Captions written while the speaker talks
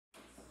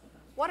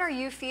what are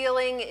you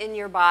feeling in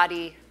your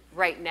body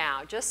right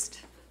now?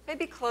 Just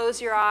maybe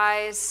close your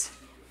eyes,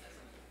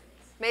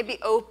 maybe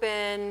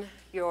open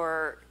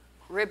your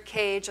rib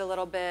cage a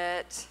little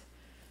bit,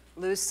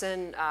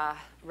 loosen,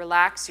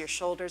 relax your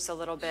shoulders a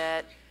little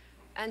bit,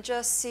 and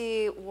just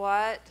see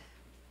what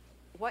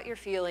you're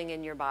feeling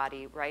in your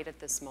body right at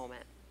this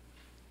moment.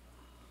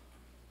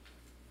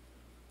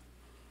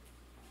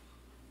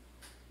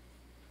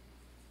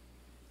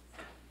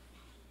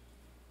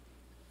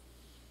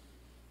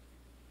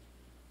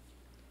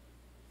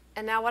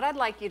 And now what I'd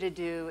like you to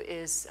do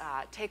is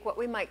take what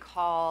we might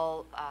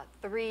call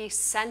 3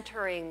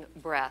 centering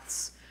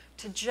breaths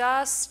to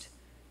just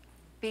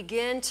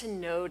begin to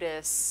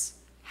notice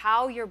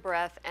how your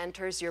breath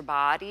enters your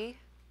body.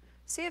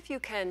 See if you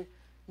can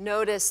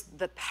notice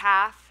the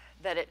path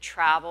that it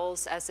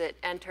travels as it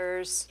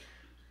enters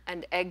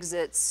and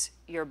exits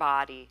your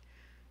body.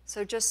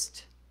 So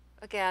just,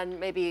 again,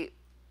 maybe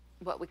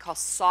what we call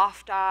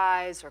soft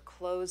eyes or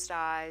closed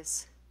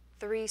eyes,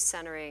 3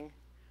 centering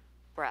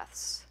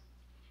breaths.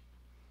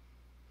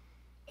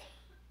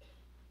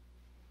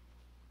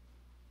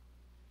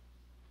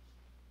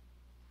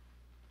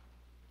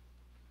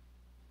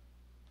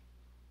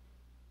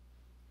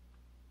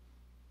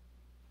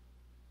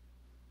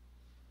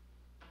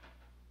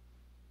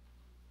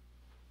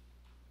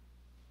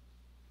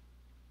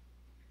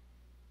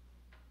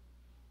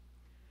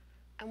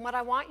 And what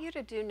I want you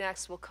to do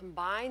next will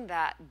combine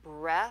that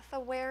breath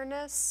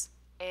awareness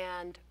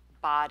and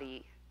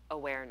body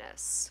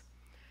awareness.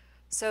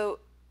 So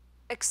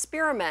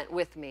experiment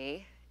with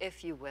me,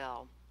 if you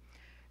will,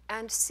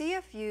 and see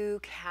if you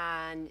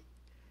can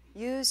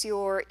use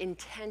your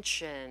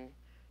intention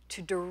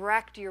to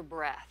direct your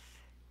breath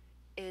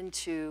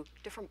into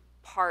different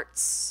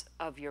parts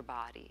of your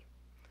body.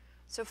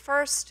 So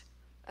first,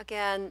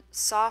 again,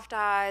 soft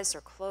eyes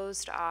or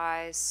closed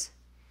eyes.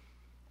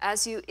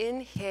 As you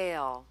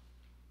inhale,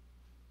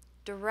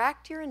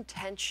 direct your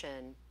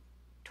intention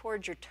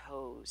toward your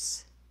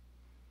toes.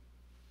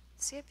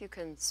 See if you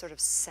can sort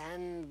of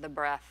send the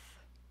breath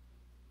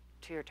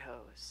to your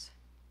toes.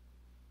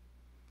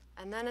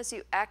 And then as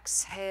you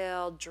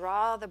exhale,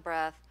 draw the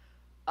breath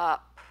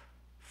up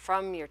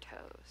from your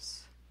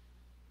toes.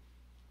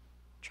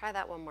 Try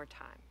that one more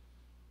time.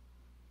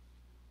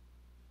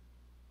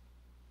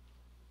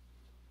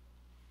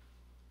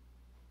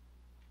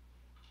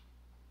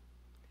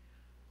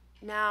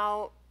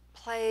 Now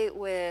play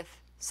with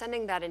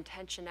sending that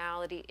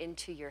intentionality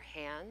into your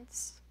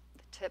hands,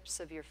 the tips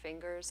of your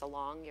fingers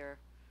along your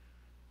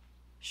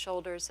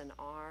shoulders and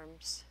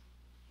arms.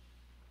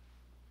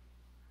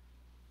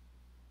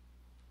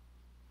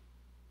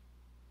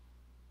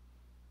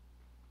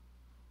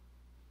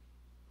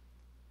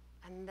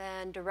 And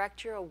then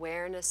direct your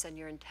awareness and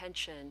your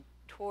intention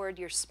toward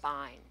your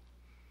spine.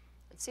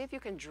 And see if you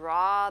can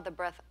draw the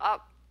breath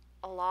up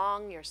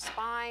along your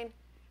spine,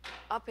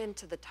 up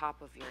into the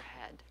top of your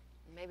head.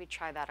 Maybe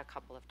try that a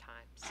couple of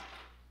times.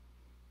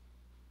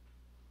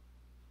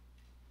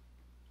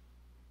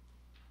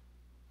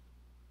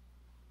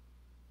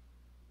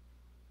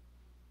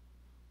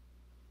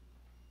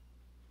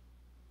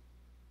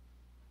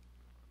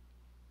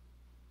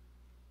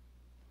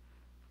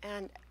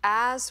 And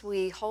as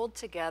we hold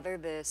together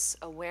this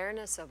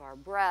awareness of our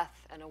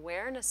breath and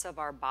awareness of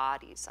our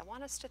bodies, I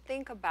want us to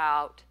think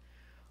about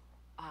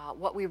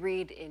what we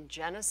read in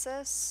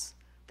Genesis,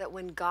 that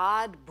when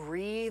God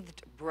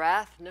breathed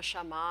breath,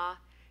 neshama,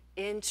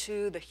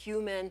 into the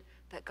human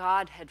that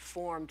God had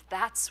formed,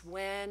 that's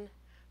when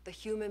the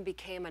human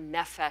became a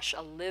nephesh,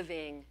 a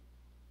living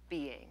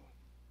being.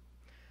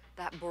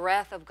 That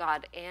breath of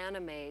God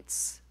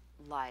animates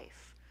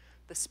life.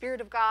 The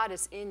Spirit of God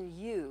is in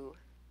you,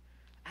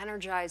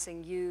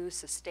 energizing you,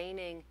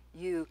 sustaining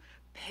you,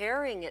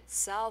 pairing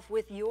itself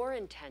with your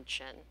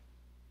intention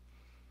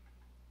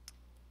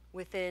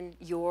within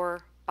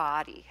your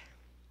body.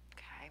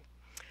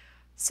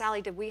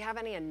 Sally, did we have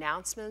any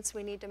announcements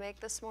we need to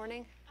make this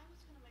morning? I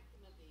was going to make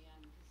them at the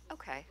end.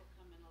 Okay.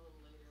 Come in a little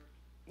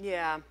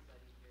later.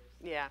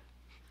 Yeah.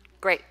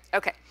 Great.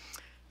 Okay.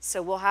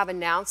 So we'll have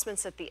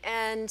announcements at the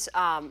end.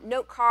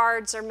 Note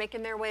cards are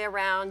making their way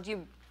around.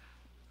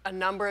 A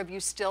number of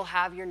you still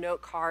have your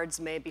note cards,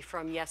 maybe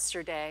from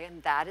yesterday,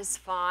 and that is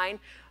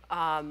fine.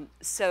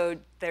 So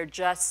they're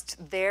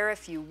just there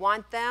if you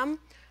want them.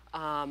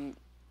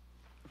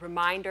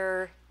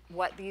 Reminder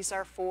what these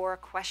are for,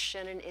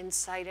 question and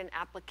insight and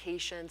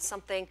application,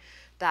 something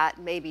that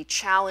may be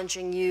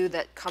challenging you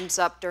that comes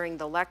up during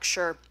the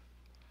lecture.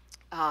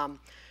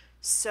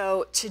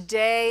 So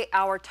today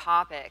our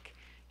topic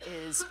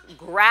is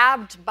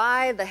grabbed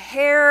by the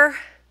hair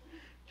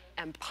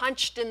and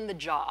punched in the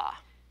jaw.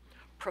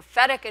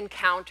 Prophetic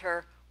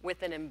encounter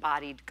with an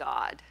embodied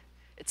God.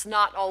 It's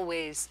not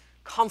always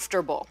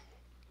comfortable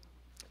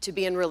to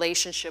be in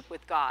relationship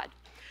with God.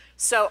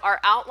 So our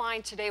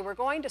outline today, we're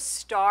going to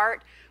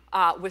start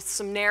with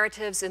some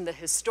narratives in the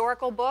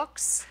historical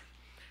books,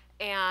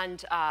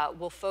 and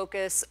we'll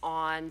focus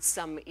on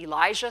some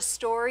Elijah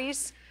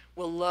stories.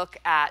 We'll look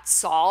at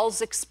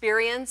Saul's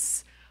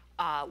experience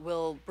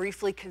We'll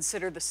briefly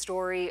consider the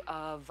story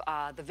of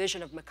the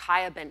vision of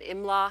Micaiah ben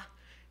Imlah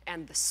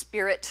and the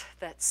spirit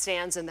that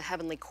stands in the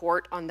heavenly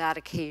court on that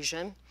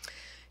occasion.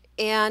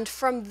 And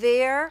from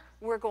there,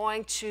 we're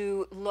going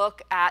to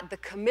look at the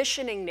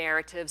commissioning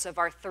narratives of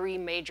our three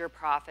major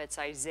prophets,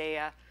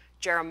 Isaiah,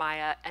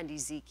 Jeremiah, and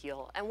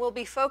Ezekiel. And we'll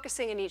be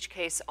focusing in each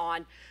case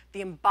on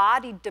the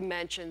embodied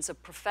dimensions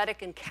of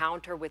prophetic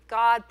encounter with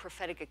God,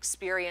 prophetic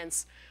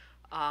experience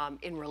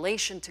in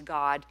relation to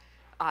God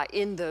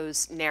in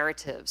those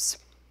narratives.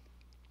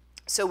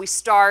 So we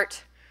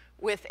start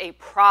with a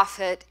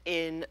prophet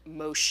in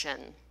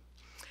motion.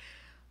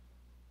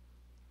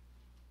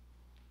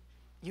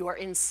 You are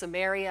in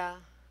Samaria.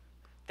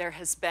 There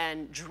has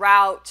been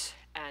drought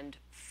and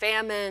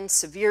famine,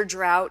 severe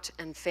drought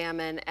and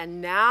famine,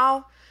 and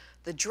now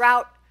the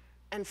drought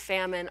and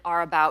famine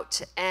are about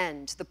to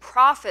end. The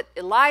prophet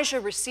Elijah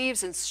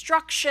receives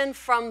instruction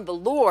from the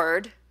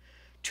Lord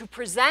to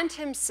present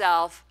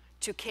himself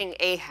to King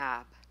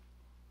Ahab.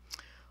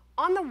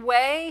 On the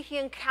way, he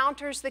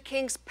encounters the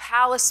king's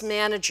palace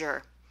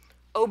manager,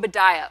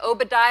 Obadiah.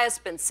 Obadiah's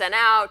been sent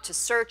out to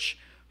search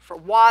for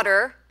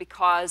water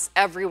because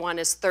everyone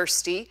is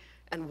thirsty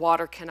and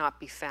water cannot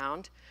be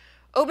found.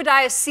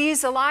 Obadiah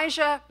sees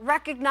Elijah,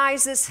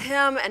 recognizes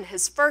him, and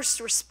his first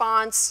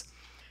response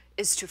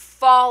is to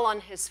fall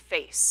on his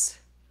face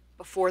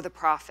before the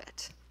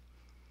prophet.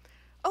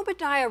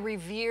 Obadiah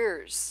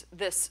reveres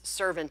this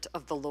servant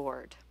of the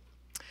Lord.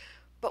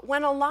 But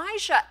when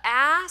Elijah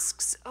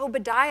asks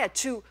Obadiah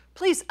to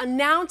please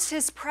announce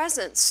his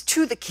presence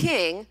to the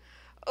king,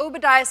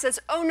 Obadiah says,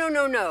 "Oh, no,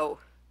 no, no.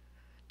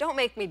 Don't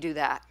make me do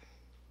that."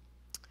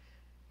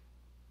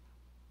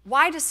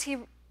 Why does he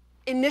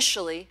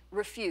initially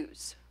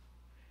refuse?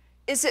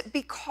 Is it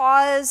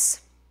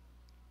because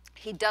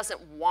he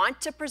doesn't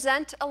want to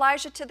present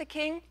Elijah to the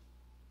king?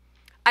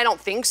 I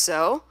don't think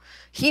so.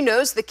 He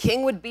knows the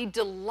king would be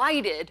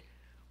delighted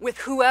with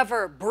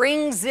whoever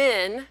brings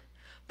in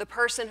the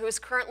person who is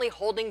currently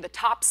holding the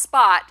top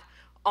spot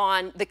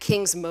on the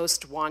king's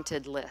most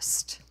wanted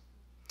list.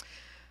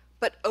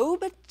 But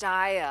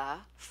Obadiah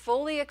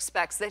fully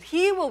expects that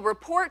he will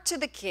report to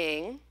the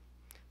king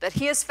that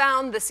he has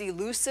found this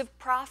elusive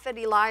prophet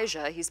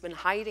Elijah. He's been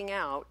hiding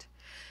out.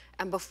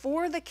 And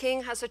before the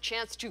king has a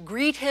chance to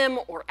greet him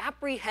or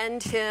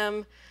apprehend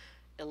him,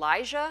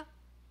 Elijah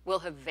will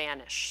have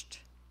vanished.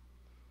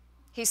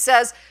 He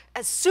says,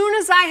 "As soon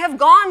as I have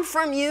gone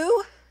from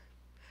you,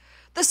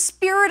 the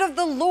Spirit of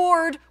the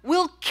Lord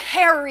will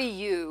carry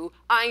you,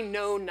 I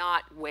know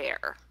not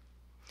where.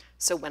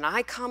 So when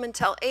I come and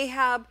tell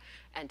Ahab,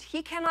 and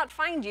he cannot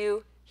find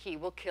you, he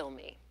will kill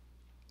me."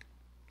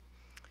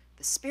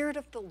 The Spirit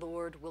of the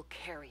Lord will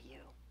carry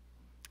you.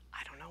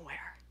 I don't know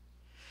where.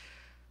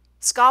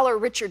 Scholar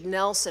Richard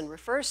Nelson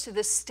refers to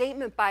this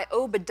statement by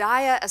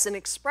Obadiah as an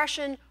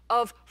expression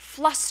of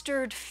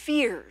flustered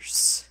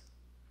fears.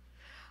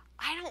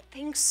 I don't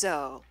think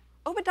so.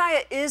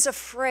 Obadiah is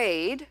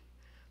afraid,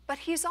 but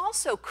he's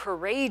also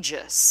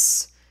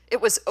courageous.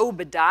 It was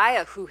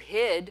Obadiah who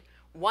hid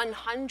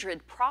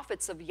 100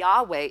 prophets of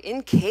Yahweh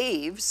in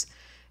caves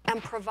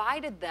and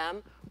provided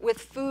them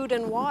with food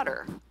and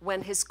water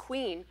when his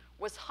queen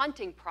was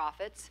hunting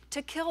prophets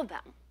to kill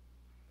them.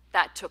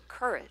 That took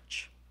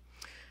courage.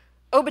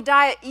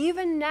 Obadiah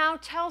even now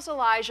tells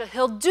Elijah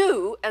he'll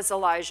do as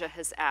Elijah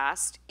has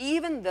asked,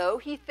 even though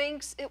he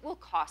thinks it will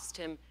cost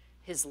him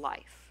his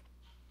life.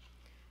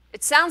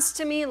 It sounds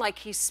to me like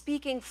he's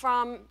speaking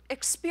from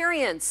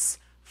experience,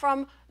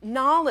 from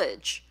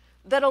knowledge,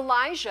 that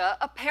Elijah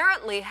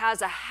apparently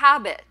has a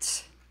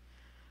habit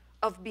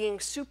of being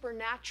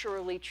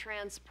supernaturally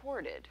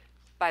transported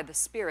by the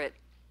Spirit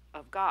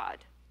of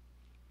God.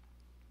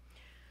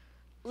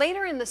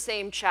 Later in the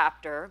same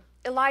chapter,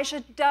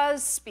 Elijah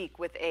does speak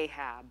with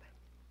Ahab.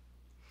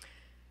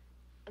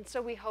 And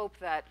so we hope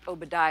that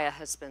Obadiah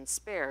has been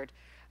spared.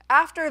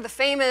 After the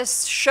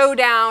famous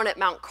showdown at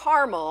Mount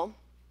Carmel,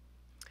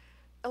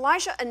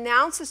 Elijah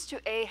announces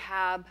to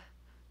Ahab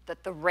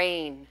that the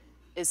rain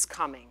is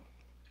coming.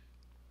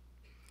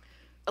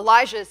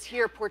 Elijah is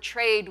here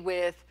portrayed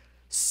with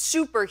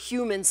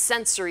superhuman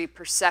sensory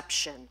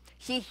perception.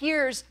 He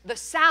hears the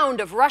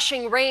sound of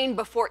rushing rain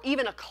before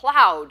even a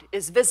cloud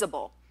is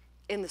visible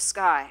in the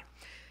sky.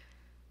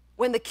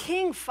 When the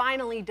king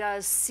finally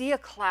does see a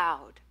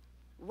cloud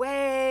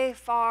way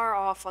far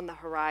off on the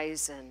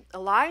horizon,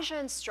 Elijah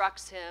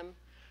instructs him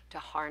to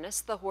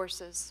harness the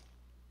horses,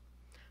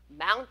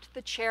 mount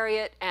the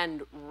chariot,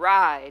 and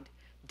ride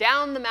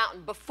down the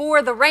mountain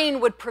before the rain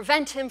would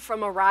prevent him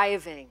from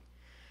arriving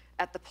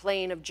at the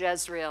plain of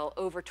Jezreel,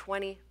 over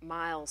 20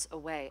 miles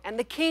away. And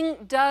the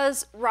king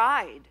does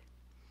ride.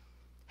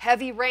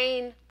 Heavy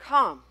rain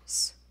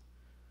comes.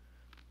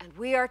 And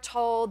we are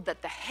told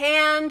that the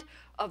hand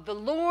of the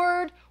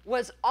Lord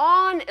was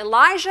on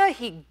Elijah.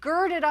 He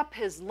girded up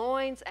his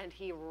loins and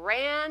he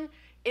ran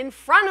in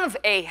front of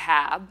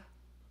Ahab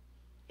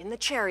in the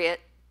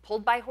chariot,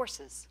 pulled by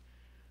horses,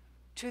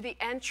 to the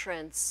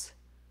entrance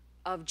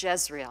of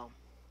Jezreel.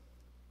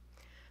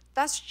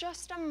 That's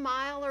just a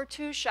mile or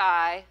two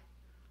shy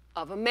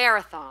of a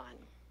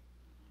marathon.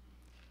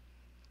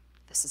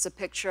 This is a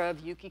picture of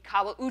Yuki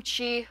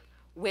Kawauchi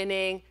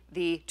winning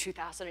the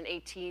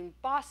 2018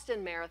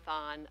 Boston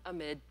Marathon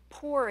amid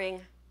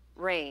pouring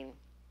rain.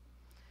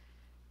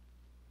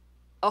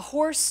 A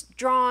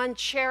horse-drawn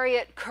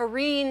chariot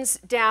careens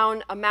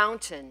down a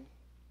mountain.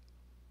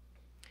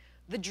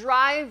 The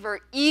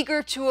driver,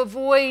 eager to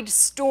avoid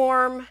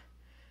storm,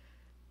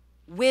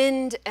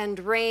 wind, and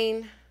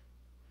rain.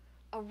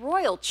 A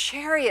royal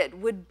chariot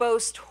would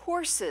boast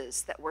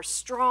horses that were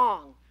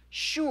strong,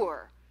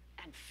 sure,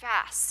 and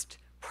fast,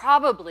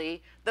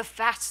 probably the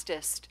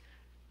fastest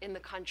in the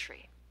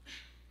country.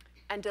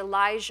 And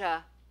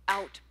Elijah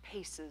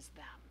outpaces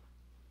them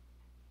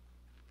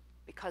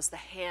because the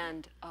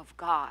hand of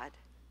God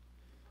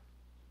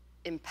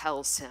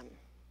impels him.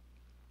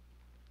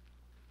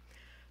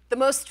 The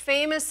most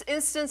famous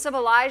instance of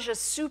Elijah's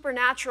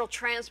supernatural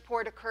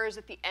transport occurs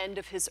at the end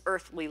of his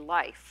earthly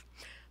life.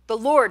 The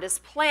Lord is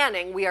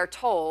planning, we are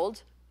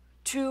told,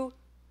 to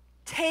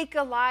take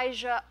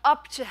Elijah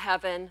up to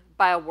heaven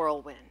by a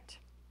whirlwind.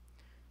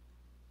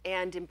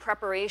 And in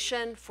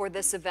preparation for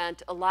this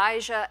event,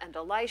 Elijah and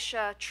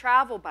Elisha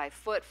travel by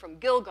foot from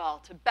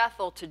Gilgal to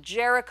Bethel to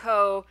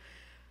Jericho,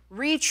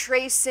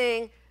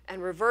 retracing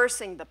and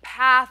reversing the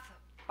path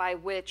by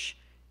which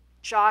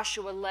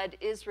Joshua led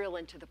Israel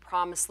into the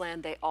promised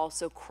land. They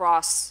also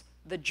cross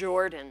the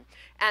Jordan.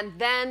 And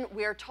then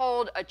we are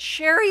told a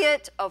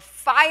chariot of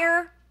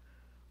fire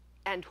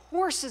and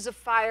horses of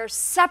fire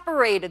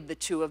separated the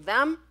two of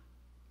them.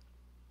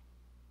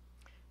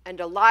 And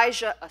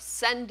Elijah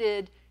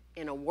ascended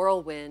in a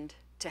whirlwind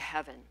to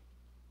heaven.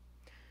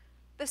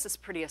 This is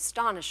pretty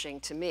astonishing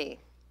to me.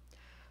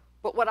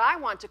 But what I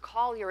want to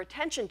call your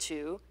attention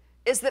to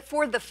is that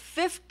for the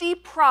 50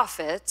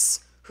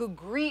 prophets who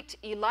greet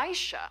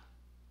Elisha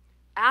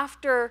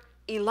after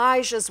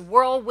Elijah's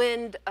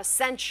whirlwind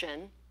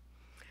ascension,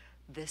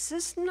 this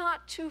is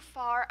not too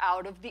far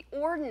out of the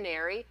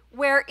ordinary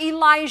where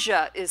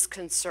Elijah is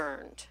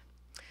concerned.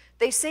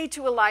 They say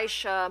to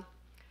Elisha,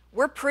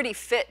 "We're pretty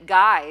fit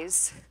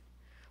guys.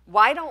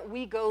 Why don't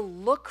we go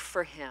look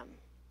for him?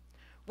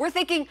 We're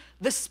thinking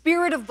the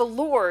Spirit of the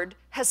Lord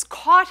has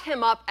caught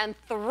him up and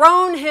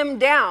thrown him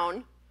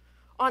down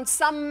on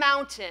some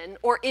mountain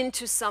or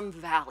into some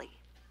valley."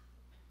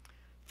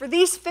 For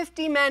these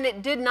 50 men,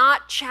 it did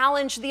not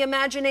challenge the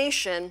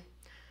imagination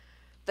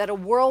that a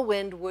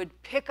whirlwind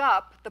would pick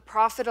up the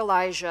prophet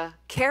Elijah,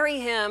 carry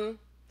him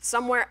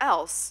somewhere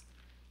else,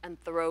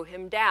 and throw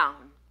him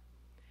down.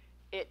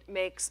 It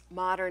makes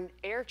modern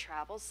air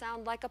travel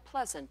sound like a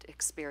pleasant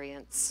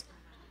experience.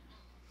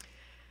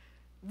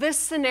 This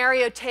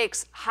scenario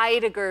takes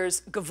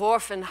Heidegger's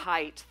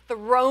Geworfenheit,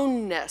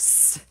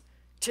 thrownness,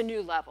 to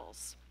new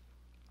levels.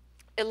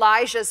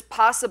 Elijah's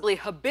possibly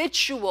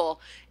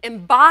habitual,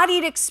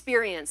 embodied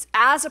experience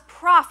as a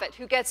prophet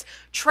who gets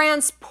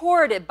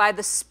transported by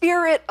the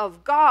Spirit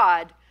of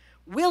God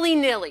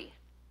willy-nilly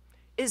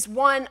is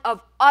one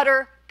of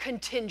utter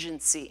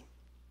contingency.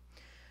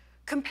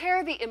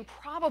 Compare the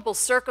improbable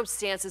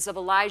circumstances of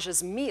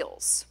Elijah's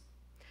meals.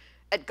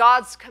 At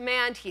God's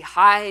command, he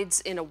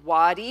hides in a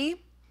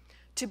wadi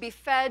to be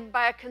fed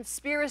by a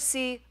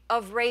conspiracy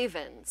of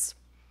ravens.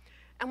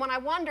 And when I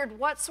wondered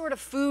what sort of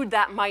food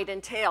that might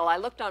entail, I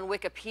looked on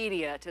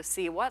Wikipedia to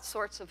see what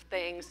sorts of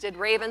things did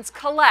ravens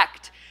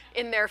collect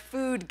in their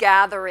food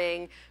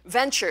gathering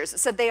ventures. It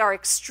said they are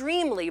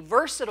extremely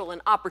versatile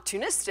and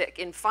opportunistic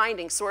in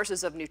finding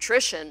sources of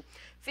nutrition,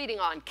 feeding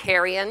on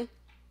carrion,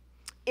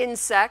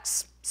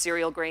 insects,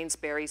 cereal grains,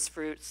 berries,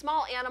 fruit,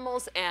 small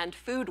animals, and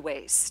food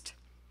waste.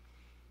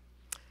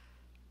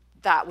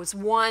 That was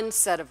one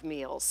set of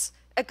meals.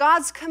 At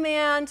God's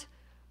command,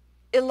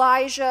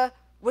 Elijah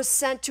was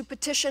sent to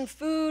petition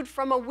food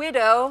from a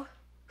widow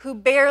who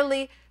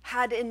barely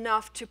had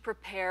enough to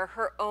prepare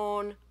her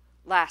own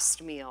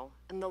last meal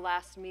and the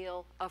last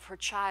meal of her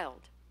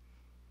child.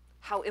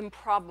 How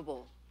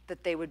improbable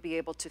that they would be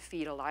able to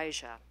feed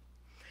Elijah.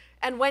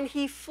 And when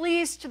he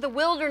flees to the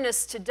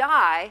wilderness to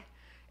die,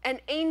 an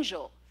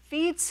angel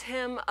feeds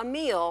him a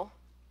meal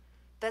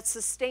that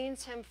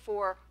sustains him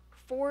for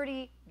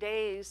 40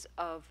 days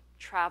of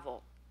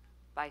travel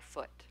by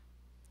foot.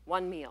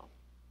 One meal.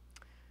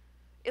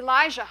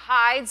 Elijah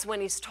hides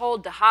when he's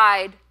told to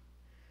hide,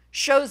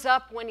 shows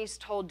up when he's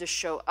told to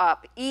show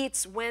up,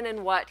 eats when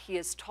and what he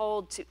is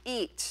told to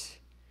eat,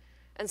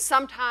 and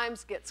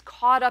sometimes gets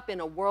caught up in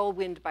a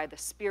whirlwind by the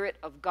Spirit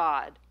of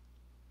God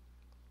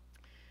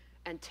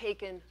and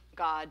taken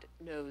God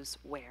knows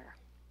where.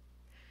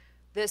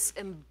 This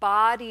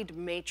embodied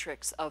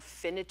matrix of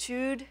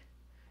finitude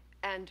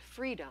and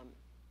freedom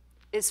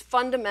is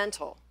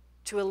fundamental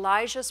to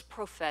Elijah's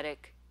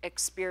prophetic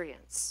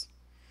experience.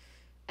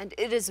 And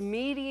it is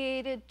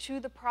mediated to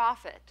the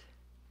prophet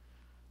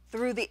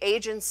through the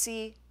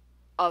agency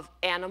of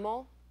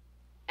animal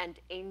and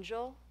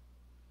angel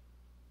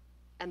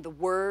and the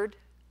Word,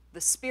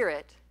 the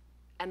Spirit,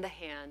 and the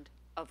hand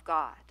of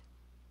God.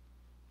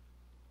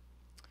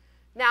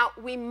 Now,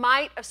 we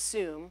might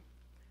assume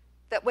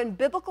that when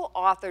biblical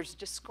authors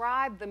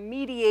describe the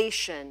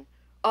mediation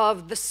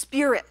of the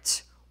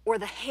Spirit or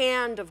the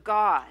hand of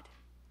God,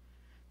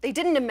 They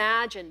didn't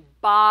imagine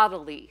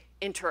bodily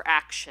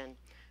interaction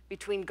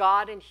between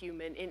God and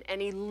human in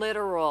any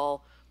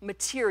literal,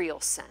 material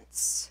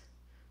sense.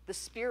 The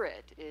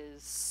Spirit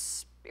is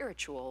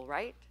spiritual,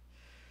 right?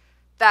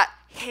 That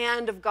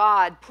hand of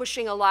God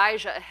pushing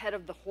Elijah ahead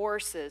of the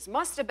horses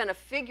must have been a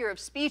figure of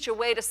speech, a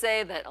way to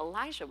say that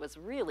Elijah was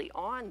really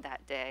on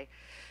that day.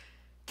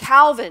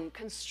 Calvin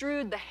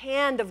construed the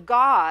hand of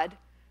God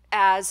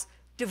as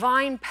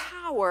divine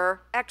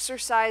power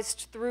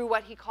exercised through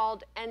what he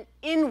called an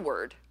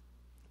inward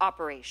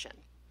operation.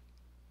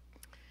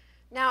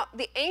 Now,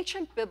 the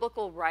ancient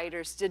biblical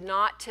writers did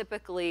not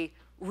typically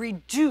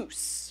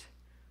reduce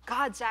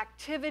God's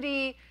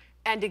activity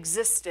and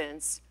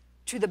existence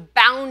to the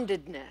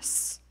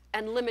boundedness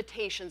and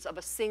limitations of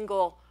a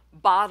single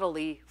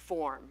bodily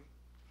form.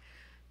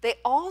 They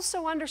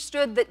also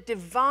understood that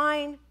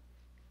divine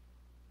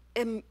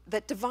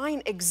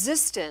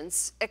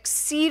existence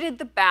exceeded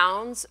the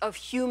bounds of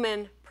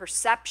human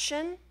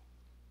perception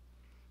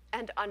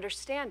and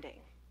understanding.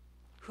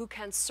 Who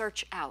can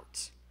search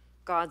out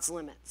God's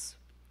limits?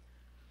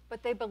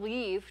 But they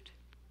believed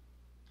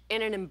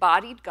in an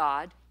embodied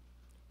God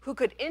who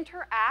could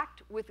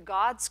interact with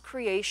God's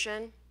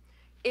creation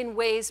in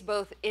ways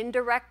both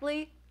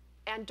indirectly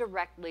and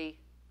directly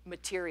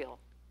material.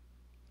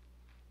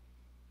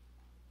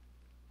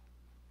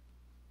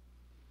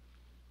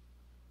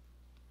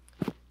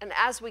 And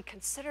as we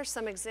consider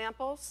some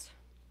examples,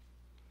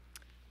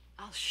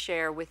 I'll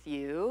share with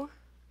you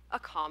a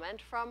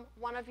comment from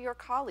one of your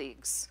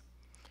colleagues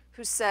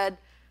who said,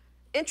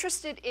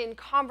 interested in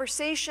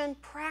conversation,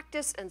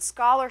 practice, and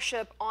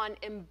scholarship on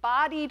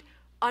embodied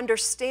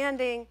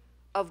understanding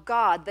of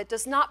God that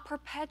does not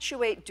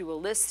perpetuate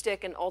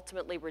dualistic and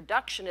ultimately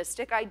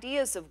reductionistic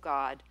ideas of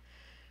God.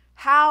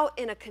 How,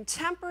 in a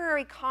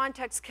contemporary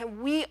context,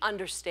 can we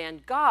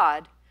understand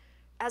God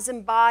as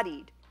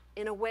embodied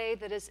in a way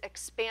that is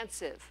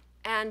expansive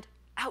and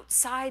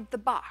outside the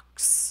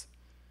box?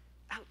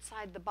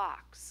 Outside the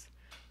box.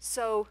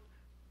 So,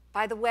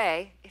 by the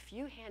way, if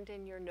you hand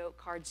in your note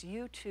cards,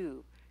 you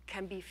too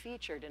can be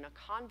featured in a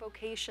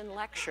Convocation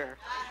lecture.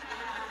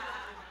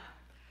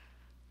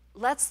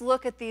 Let's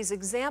look at these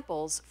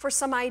examples for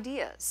some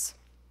ideas.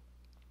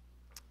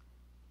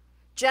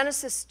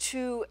 Genesis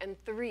 2 and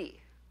 3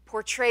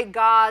 portray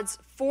God's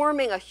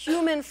forming a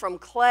human from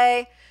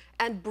clay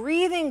and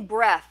breathing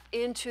breath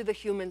into the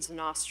human's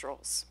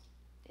nostrils.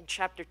 In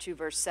chapter 2,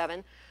 verse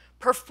 7,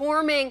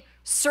 performing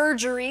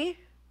surgery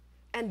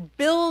and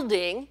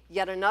building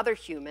yet another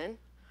human,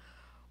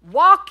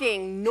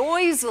 walking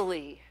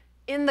noisily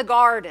in the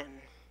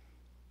garden,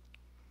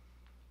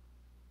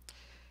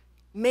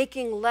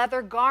 making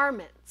leather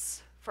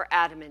garments for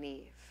Adam and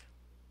Eve.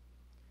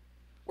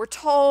 We're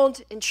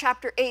told in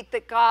chapter 8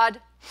 that God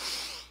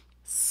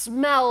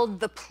smelled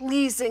the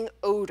pleasing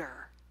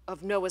odor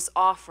of Noah's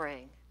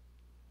offering.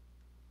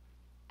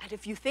 And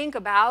if you think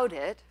about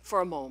it for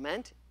a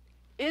moment,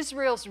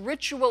 Israel's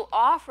ritual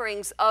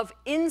offerings of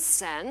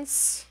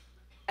incense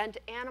and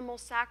animal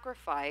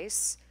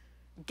sacrifice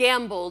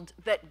gambled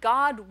that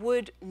God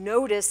would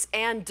notice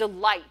and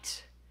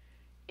delight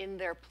in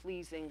their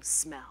pleasing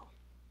smell.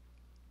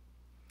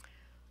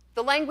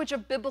 The language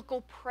of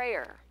biblical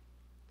prayer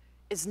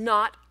is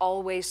not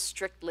always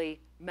strictly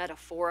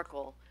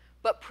metaphorical,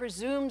 but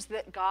presumes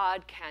that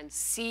God can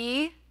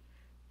see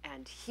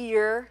and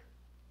hear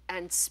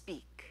and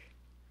speak.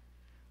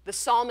 The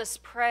psalmists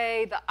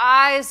pray, "The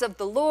eyes of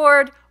the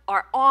Lord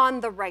are on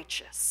the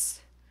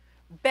righteous.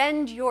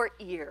 Bend your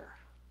ear,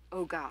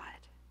 O God.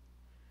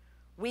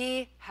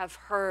 We have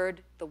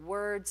heard the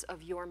words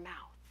of your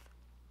mouth."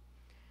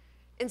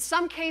 In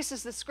some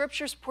cases, the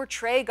scriptures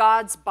portray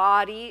God's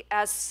body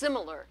as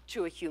similar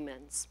to a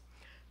human's.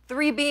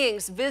 Three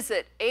beings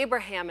visit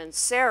Abraham and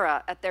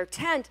Sarah at their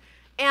tent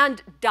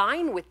and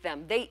dine with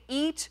them. They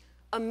eat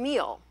a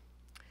meal.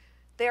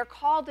 They are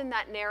called in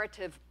that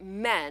narrative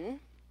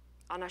men,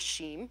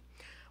 anashim.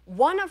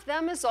 One of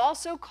them is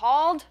also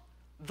called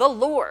the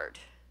Lord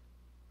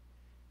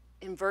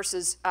in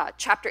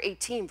chapter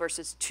 18,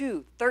 verses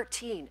 2,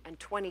 13, and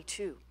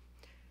 22.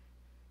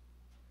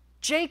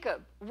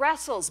 Jacob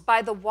wrestles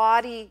by the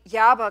Wadi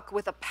Yabuk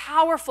with a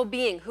powerful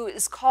being who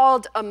is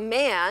called a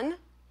man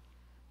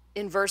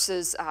in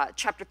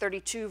chapter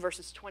 32,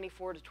 verses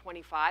 24 to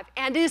 25,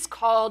 and is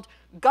called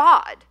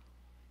God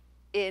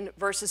in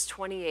verses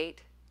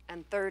 28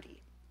 and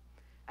 30.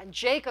 And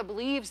Jacob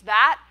leaves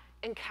that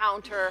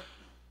encounter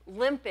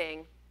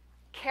limping,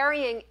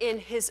 carrying in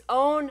his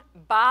own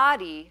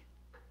body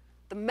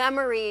the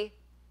memory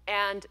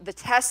and the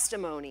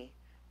testimony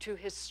to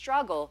his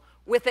struggle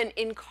with an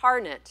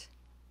incarnate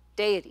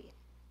deity.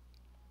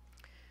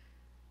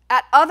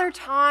 At other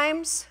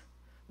times,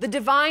 the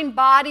divine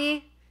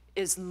body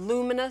is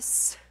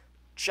luminous,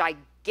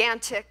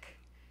 gigantic,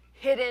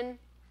 hidden,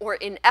 or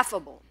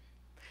ineffable.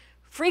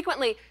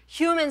 Frequently,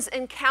 humans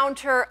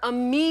encounter a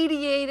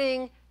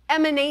mediating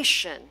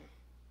emanation,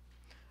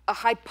 a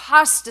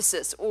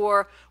hypostasis,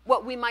 or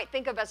what we might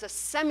think of as a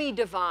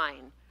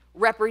semi-divine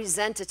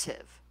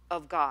representative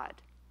of God.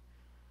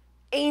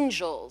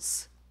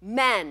 Angels,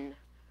 men,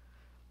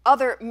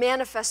 other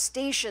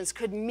manifestations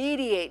could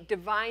mediate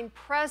divine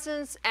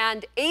presence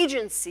and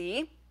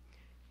agency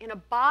in a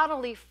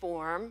bodily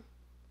form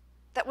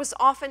that was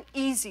often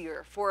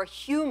easier for a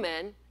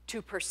human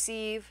to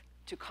perceive,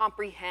 to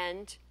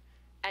comprehend,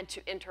 and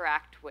to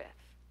interact with.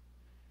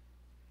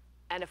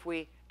 And if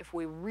we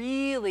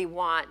really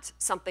want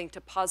something to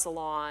puzzle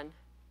on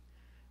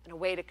and a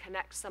way to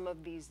connect some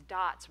of these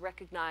dots,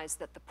 recognize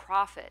that the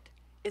prophet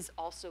is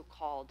also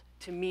called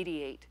to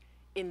mediate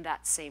in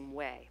that same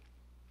way.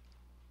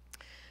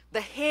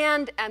 The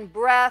hand and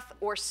breath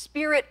or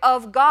Spirit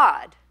of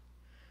God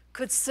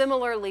could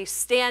similarly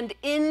stand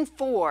in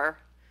for,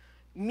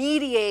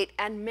 mediate,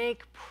 and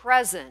make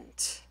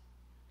present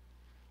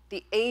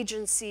the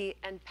agency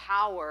and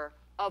power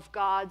of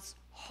God's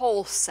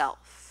whole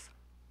self.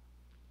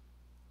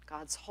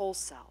 God's whole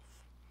self.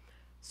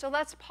 So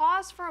let's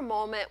pause for a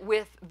moment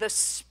with the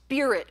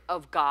Spirit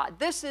of God.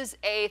 This is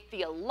a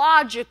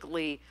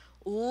theologically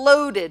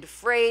loaded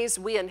phrase.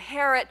 We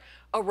inherit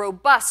a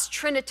robust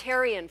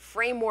Trinitarian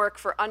framework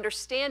for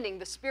understanding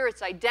the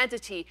Spirit's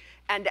identity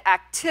and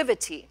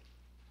activity.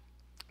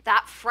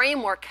 That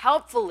framework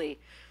helpfully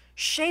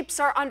shapes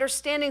our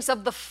understandings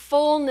of the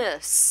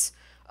fullness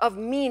of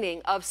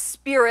meaning of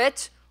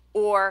Spirit,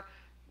 or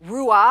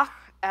ruach,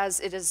 as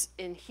it is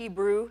in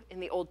Hebrew in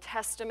the Old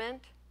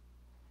Testament.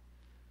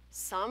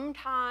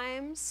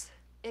 Sometimes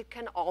it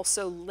can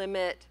also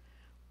limit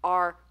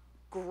our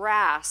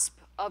grasp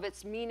of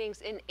its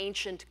meanings in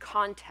ancient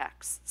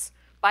contexts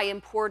by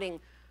importing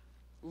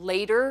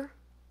later,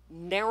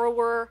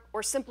 narrower,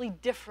 or simply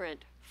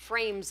different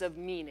frames of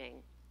meaning.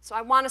 So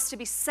I want us to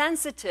be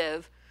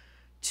sensitive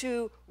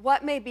to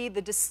what may be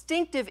the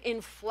distinctive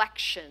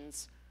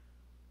inflections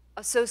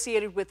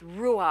associated with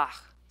ruach,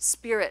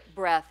 spirit,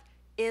 breath,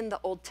 in the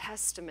Old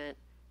Testament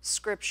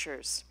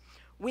scriptures.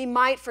 We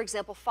might, for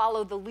example,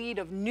 follow the lead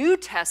of New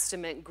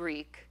Testament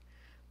Greek,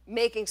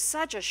 making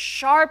such a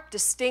sharp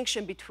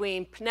distinction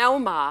between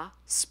pneuma,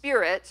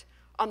 spirit,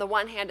 on the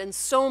one hand, and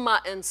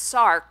soma and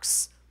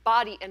sarx,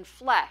 body and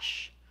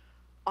flesh,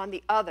 on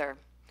the other,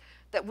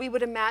 that we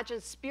would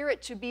imagine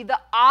spirit to be the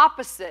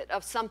opposite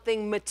of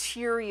something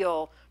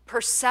material,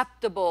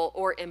 perceptible,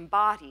 or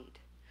embodied.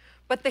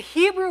 But the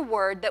Hebrew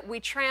word that we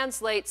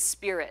translate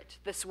spirit,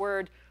 this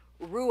word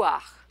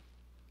ruach,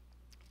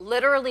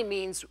 literally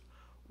means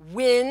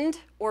wind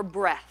or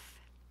breath.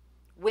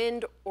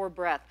 Wind or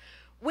breath.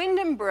 Wind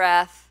and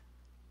breath,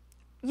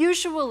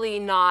 usually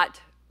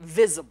not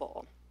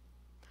visible,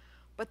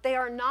 but they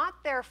are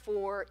not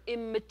therefore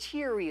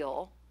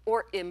immaterial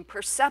or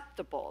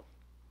imperceptible.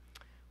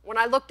 When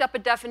I looked up a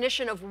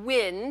definition of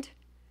wind,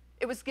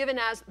 it was given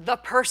as the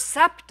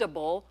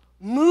perceptible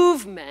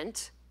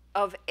movement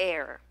of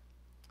air.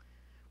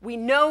 We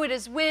know it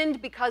is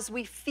wind because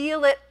we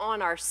feel it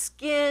on our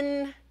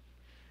skin,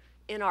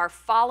 in our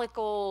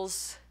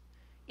follicles,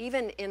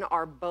 even in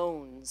our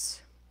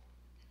bones.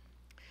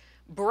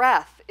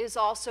 Breath is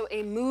also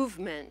a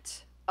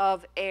movement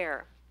of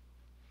air.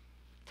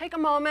 Take a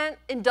moment,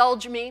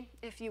 indulge me,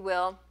 if you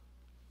will,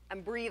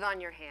 and breathe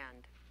on your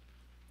hand.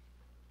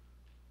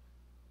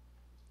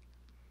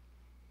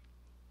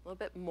 A little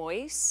bit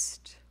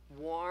moist,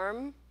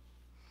 warm.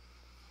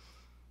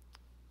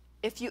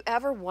 If you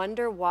ever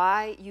wonder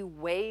why you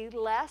weigh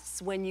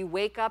less when you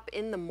wake up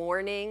in the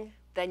morning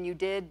than you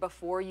did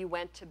before you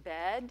went to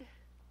bed,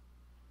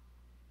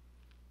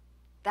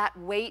 that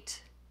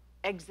weight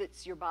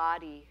exits your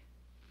body.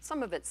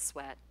 Some of it's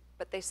sweat,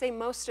 but they say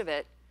most of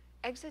it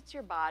exits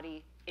your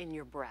body in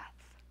your breath.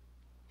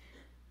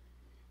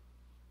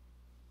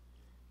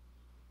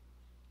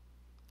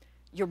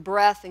 Your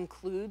breath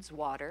includes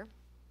water,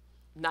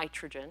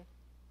 nitrogen,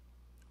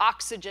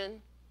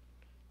 oxygen,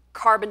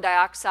 carbon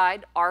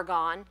dioxide,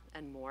 argon,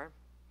 and more.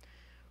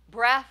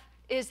 Breath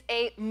is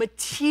a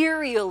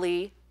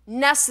materially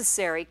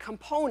necessary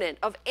component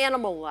of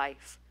animal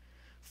life.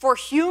 For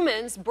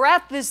humans,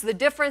 breath is the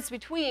difference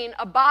between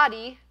a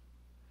body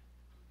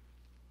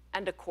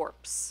and a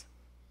corpse.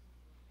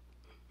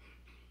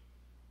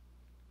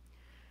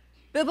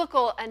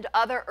 Biblical and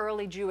other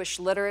early Jewish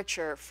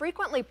literature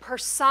frequently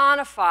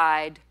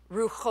personified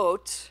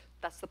ruchot,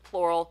 that's the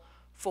plural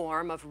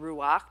form of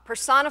ruach,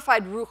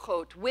 personified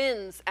ruchot,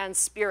 winds and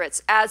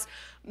spirits, as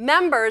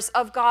members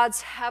of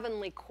God's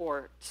heavenly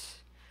court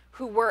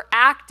who were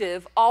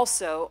active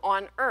also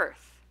on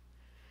earth.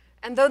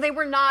 And though they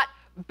were not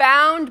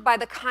bound by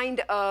the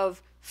kind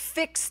of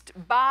fixed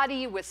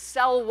body with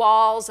cell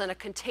walls and a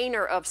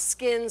container of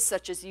skin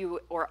such as you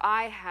or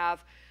I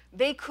have,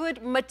 they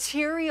could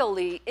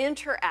materially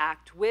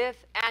interact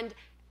with and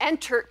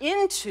enter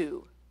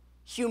into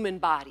human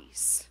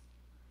bodies.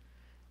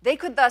 They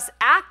could thus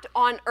act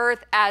on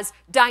earth as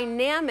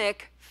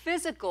dynamic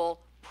physical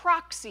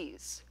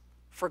proxies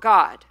for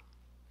God.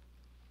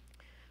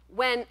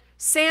 When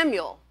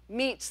Samuel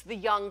meets the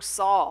young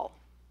Saul,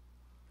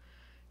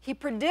 he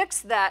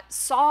predicts that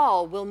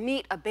Saul will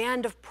meet a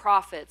band of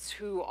prophets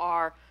who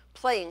are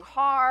playing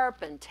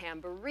harp and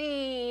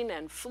tambourine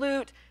and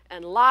flute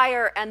and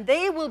lyre, and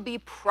they will be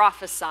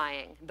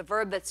prophesying. The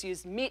verb that's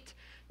used, mit,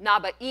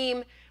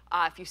 nabaim,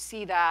 If you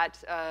see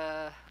that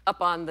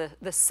up on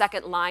the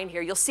second line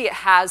here, you'll see it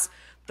has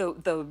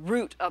the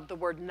root of the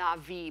word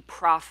navi,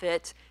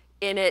 prophet,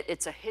 in it.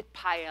 It's a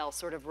hitpael,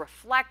 sort of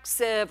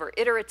reflexive or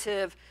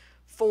iterative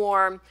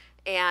form,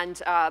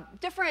 and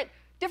different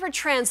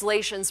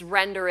translations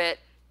render it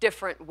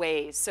different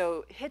ways.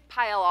 So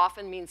hitpael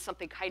often means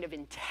something kind of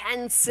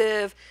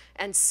intensive,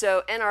 and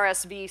so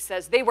NRSV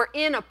says they were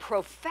in a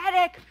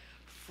prophetic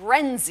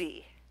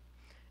frenzy,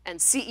 and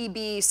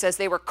CEB says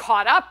they were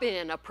caught up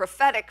in a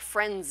prophetic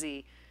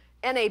frenzy.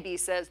 NAB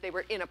says they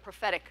were in a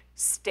prophetic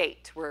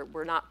state.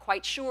 We're not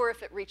quite sure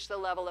if it reached the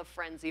level of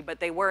frenzy, but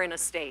they were in a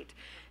state.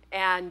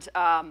 And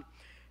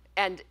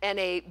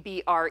NABRE,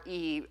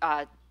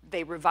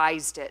 they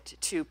revised it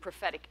to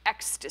prophetic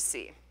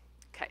ecstasy.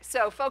 Okay,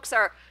 so folks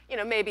are,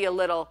 maybe a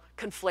little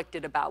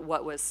conflicted about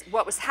what was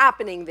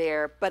happening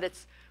there, but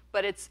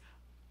it's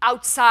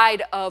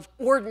outside of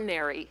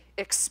ordinary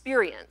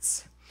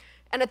experience.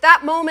 And at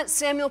that moment,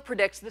 Samuel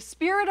predicts, the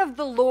Spirit of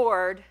the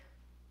Lord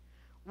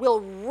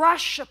will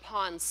rush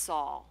upon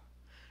Saul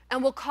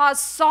and will cause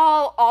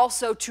Saul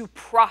also to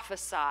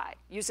prophesy,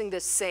 using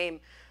this same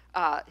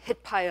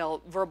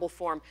hitpael verbal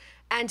form.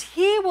 And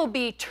he will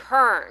be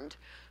turned.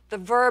 The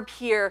verb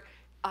here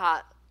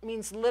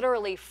means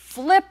literally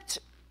flipped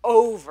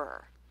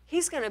over.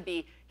 He's going to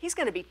be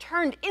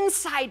turned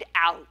inside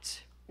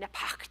out,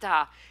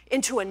 nepakta,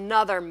 into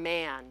another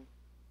man.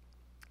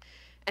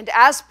 And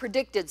as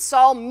predicted,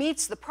 Saul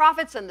meets the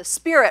prophets and the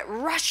Spirit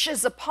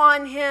rushes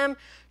upon him,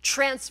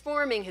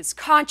 transforming his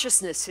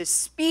consciousness, his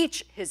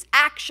speech, his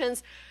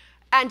actions,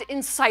 and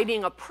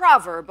inciting a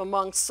proverb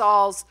among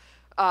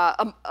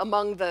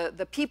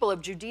the people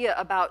of Judea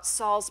about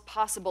Saul's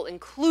possible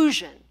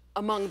inclusion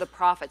among the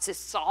prophets. Is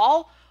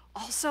Saul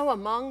also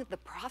among the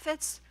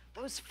prophets,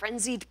 those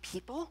frenzied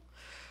people?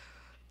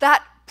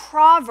 That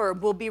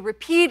proverb will be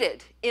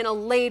repeated in a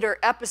later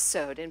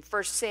episode in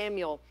 1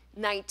 Samuel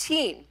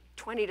 19,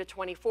 20 to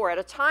 24, at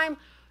a time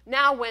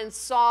now when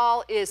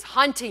Saul is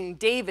hunting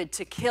David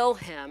to kill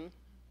him.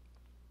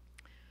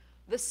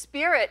 The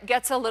Spirit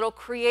gets a little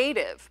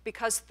creative,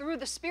 because through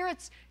the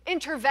Spirit's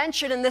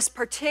intervention in this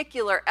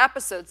particular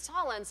episode,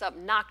 Saul ends up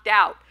knocked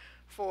out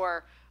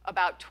for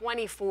about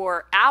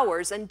 24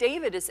 hours, and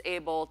David is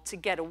able to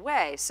get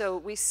away. So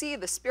we see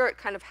the Spirit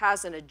kind of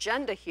has an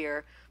agenda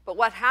here, but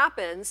what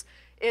happens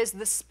is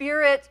the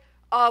Spirit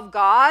of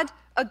God,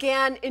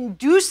 again,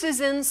 induces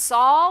in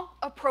Saul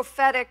a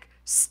prophetic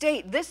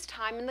state, this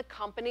time in the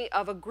company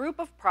of a group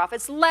of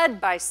prophets led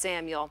by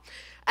Samuel.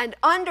 And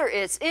under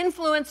its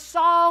influence,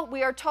 Saul,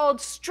 we are told,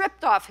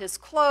 stripped off his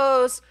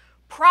clothes,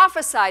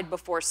 prophesied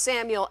before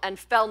Samuel, and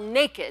fell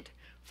naked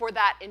for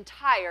that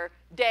entire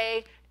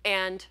day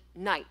and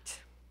night.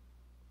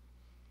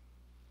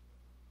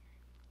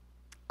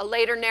 A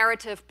later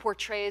narrative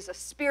portrays a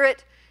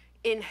spirit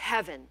in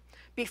heaven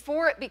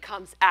before it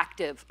becomes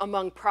active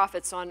among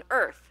prophets on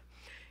earth.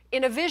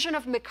 In a vision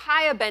of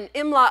Micaiah ben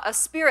Imlah, a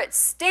spirit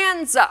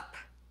stands up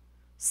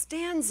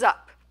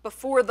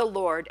before the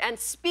Lord and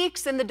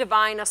speaks in the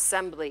divine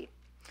assembly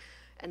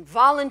and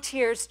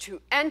volunteers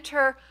to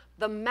enter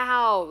the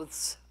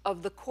mouths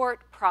of the court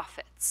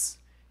prophets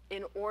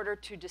in order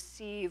to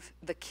deceive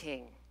the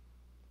king.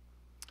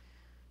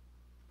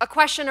 A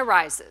question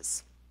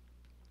arises.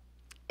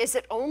 Is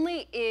it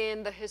only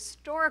in the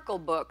historical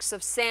books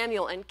of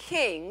Samuel and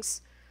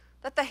Kings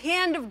that the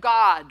hand of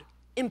God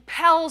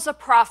impels a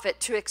prophet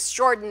to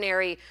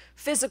extraordinary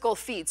physical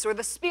feats, or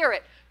the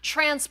Spirit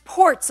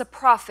transports a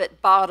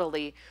prophet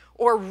bodily,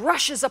 or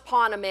rushes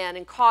upon a man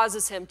and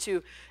causes him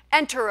to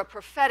enter a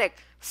prophetic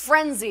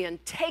frenzy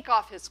and take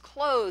off his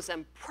clothes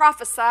and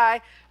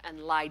prophesy and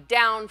lie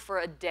down for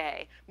a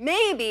day?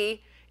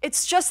 Maybe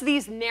it's just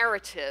these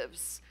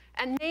narratives,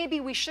 and maybe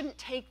we shouldn't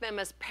take them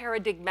as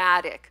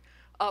paradigmatic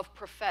of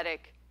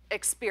prophetic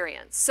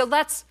experience. So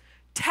let's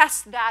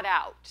test that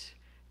out,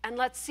 and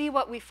let's see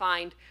what we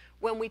find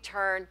when we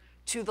turn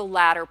to the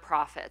latter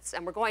prophets.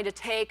 And we're going to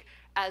take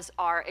as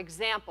our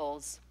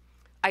examples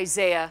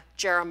Isaiah,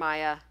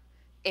 Jeremiah,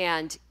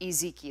 and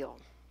Ezekiel.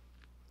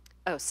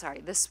 Oh, sorry,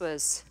 this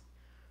was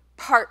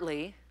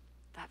partly,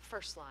 that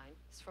first line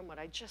is from what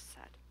I just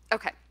said.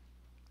 Okay.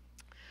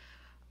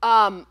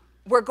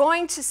 We're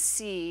going to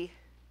see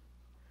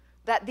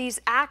that these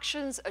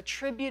actions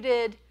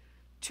attributed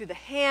to the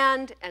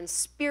hand and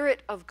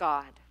Spirit of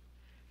God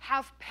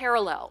have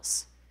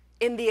parallels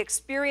in the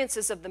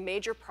experiences of the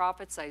major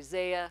prophets,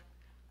 Isaiah,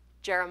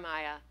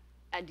 Jeremiah,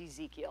 and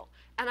Ezekiel.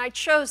 And I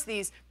chose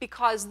these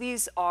because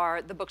these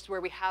are the books where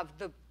we have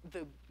the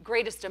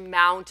greatest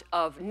amount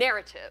of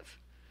narrative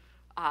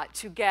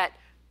to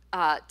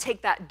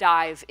take that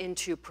dive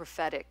into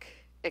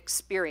prophetic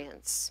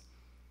experience.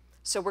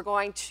 So we're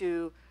going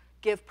to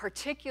give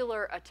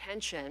particular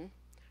attention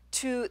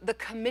to the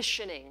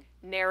commissioning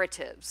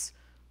narratives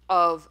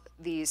of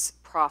these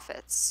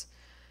prophets.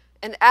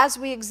 And as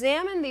we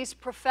examine these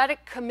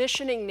prophetic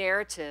commissioning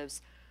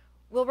narratives,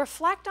 we'll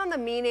reflect on the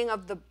meaning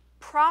of the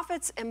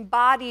prophets'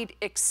 embodied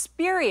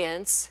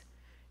experience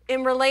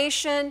in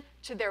relation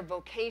to their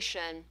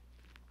vocation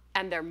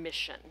and their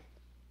mission.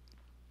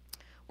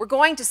 we're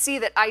going to see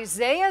that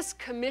Isaiah's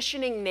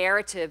commissioning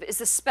narrative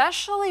is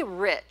especially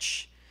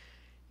rich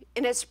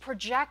in its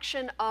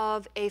projection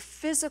of a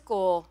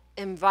physical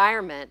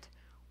environment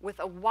with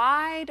a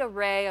wide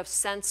array of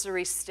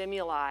sensory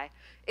stimuli,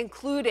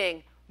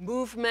 including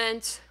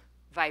movement,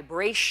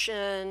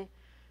 vibration,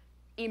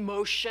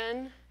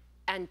 emotion,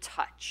 and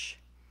touch.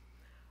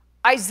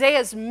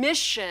 Isaiah's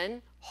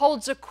mission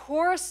holds a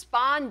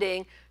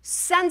corresponding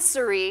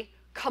sensory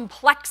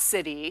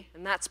complexity,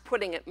 and that's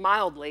putting it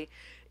mildly,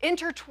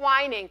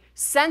 intertwining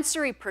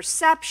sensory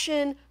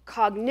perception,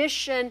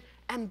 cognition,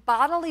 and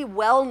bodily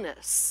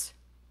wellness.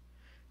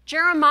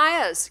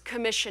 Jeremiah's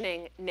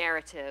commissioning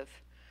narrative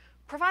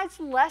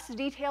provides less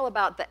detail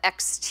about the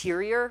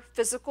exterior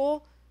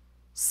physical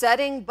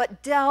setting,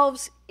 but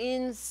delves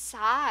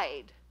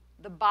inside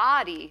the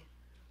body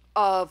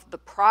of the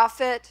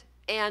prophet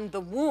and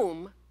the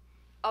womb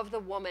of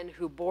the woman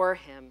who bore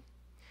him.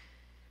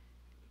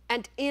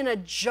 And in a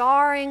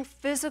jarring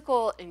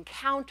physical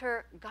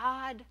encounter,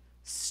 God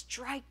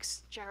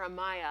strikes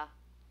Jeremiah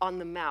on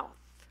the mouth,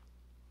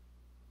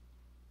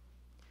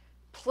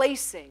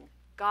 placing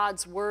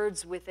God's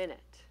words within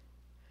it,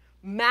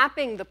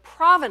 mapping the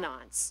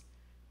provenance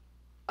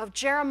of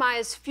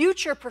Jeremiah's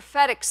future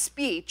prophetic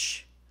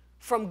speech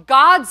from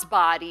God's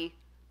body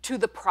to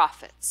the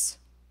prophets.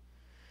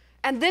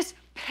 And this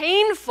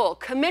painful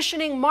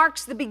commissioning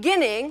marks the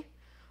beginning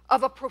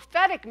of a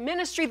prophetic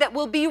ministry that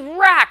will be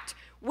racked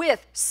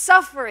with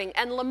suffering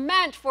and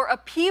lament for a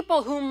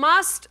people who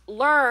must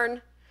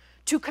learn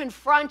to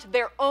confront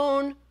their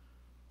own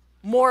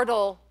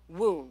mortal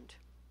wound.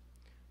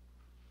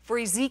 For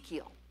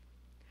Ezekiel,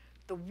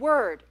 the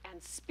word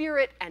and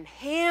spirit and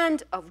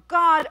hand of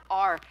God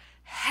are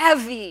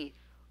heavy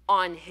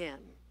on him.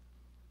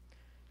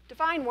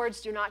 Divine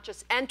words do not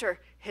just enter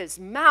his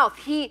mouth,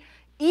 he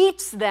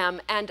eats them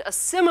and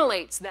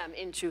assimilates them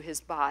into his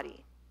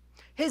body.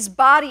 His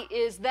body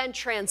is then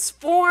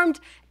transformed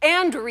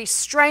and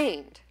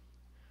restrained,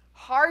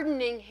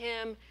 hardening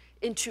him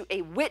into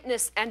a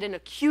witness and an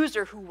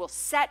accuser who will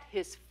set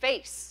his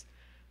face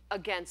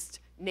against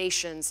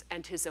nations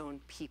and his own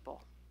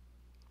people.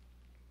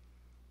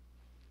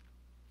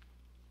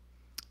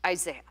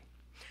 Isaiah.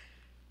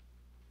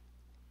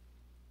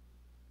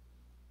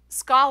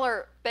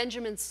 Scholar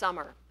Benjamin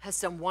Summer has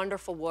some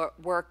wonderful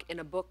work in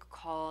a book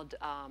called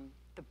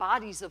The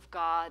Bodies of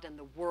God and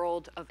the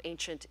World of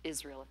Ancient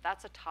Israel. If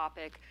that's a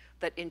topic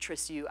that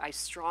interests you, I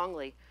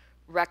strongly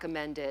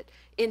recommend it.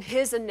 In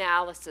his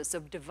analysis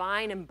of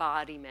divine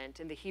embodiment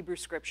in the Hebrew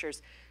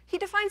Scriptures, he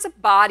defines a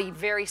body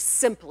very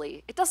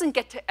simply. It doesn't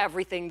get to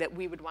everything that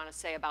we would want to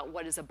say about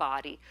what is a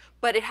body,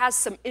 but it has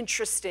some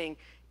interesting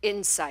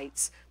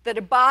insights that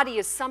a body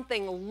is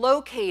something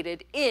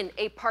located in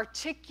a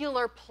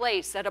particular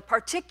place at a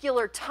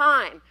particular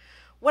time,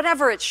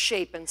 whatever its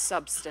shape and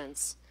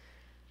substance.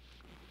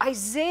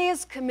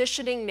 Isaiah's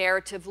commissioning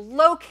narrative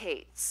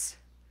locates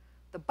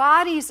the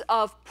bodies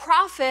of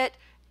prophet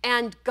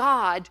and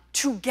God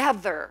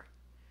together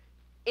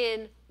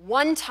in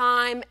one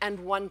time and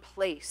one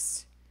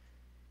place.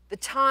 The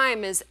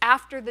time is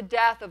after the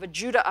death of a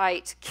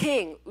Judahite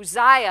king,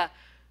 Uzziah.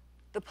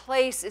 The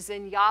place is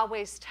in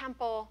Yahweh's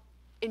temple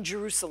in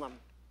Jerusalem.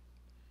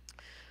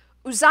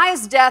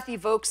 Uzziah's death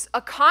evokes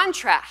a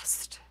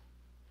contrast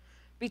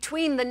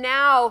between the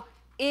now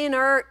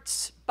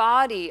inert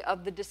body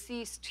of the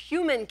deceased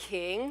human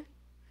king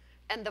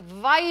and the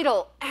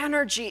vital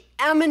energy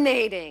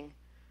emanating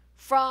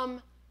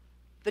from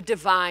the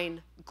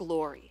divine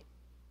glory.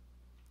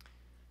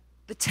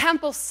 The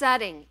temple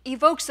setting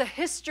evokes a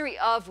history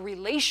of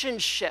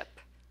relationship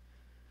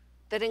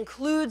that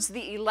includes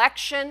the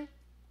election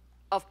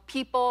of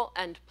people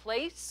and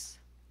place,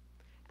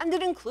 and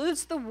it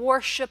includes the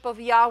worship of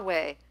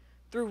Yahweh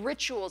through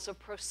rituals of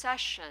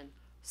procession,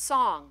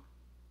 song,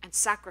 and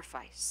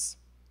sacrifice.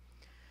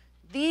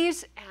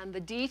 These and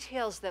the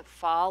details that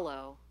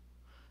follow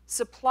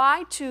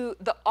supply to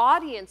the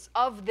audience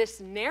of this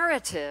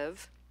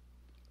narrative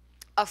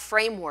a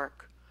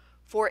framework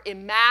for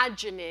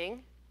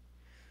imagining,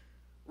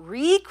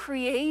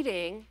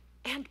 recreating,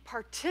 and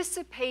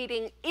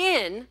participating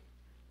in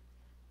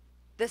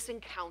this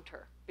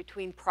encounter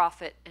between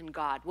prophet and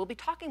God. We'll be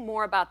talking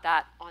more about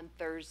that on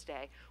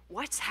Thursday.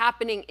 What's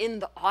happening in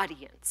the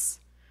audience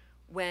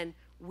when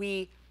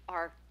we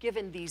are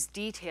given these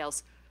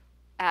details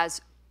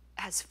as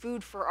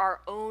food for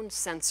our own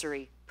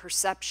sensory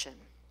perception?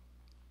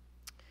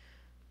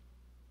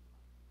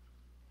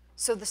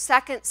 So the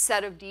second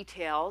set of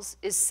details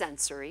is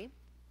sensory.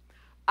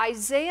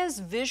 Isaiah's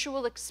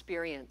visual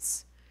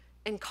experience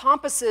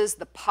encompasses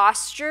the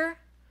posture,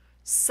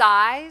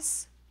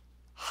 size,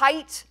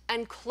 height,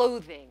 and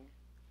clothing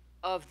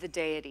of the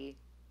deity.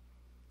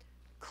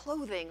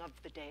 Clothing of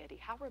the deity.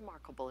 How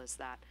remarkable is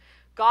that?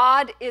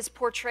 God is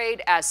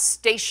portrayed as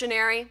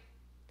stationary,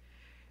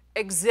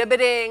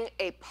 exhibiting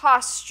a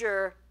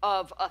posture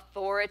of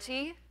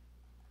authority,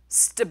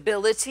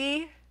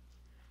 stability,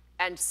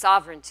 and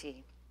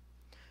sovereignty.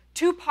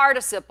 Two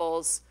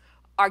participles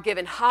are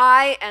given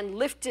high and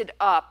lifted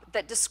up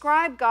that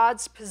describe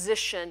God's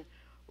position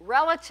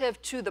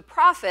relative to the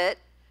prophet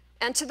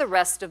and to the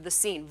rest of the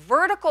scene.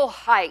 Vertical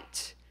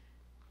height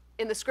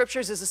in the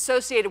scriptures is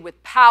associated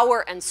with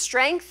power and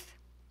strength,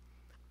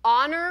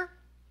 honor,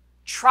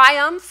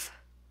 triumph,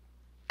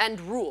 and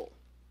rule.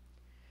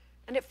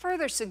 And it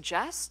further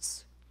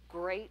suggests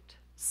great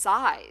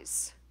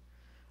size,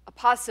 a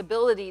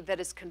possibility that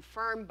is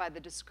confirmed by the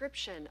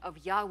description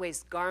of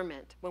Yahweh's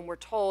garment when we're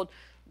told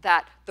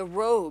that the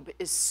robe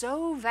is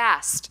so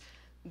vast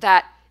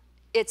that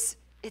its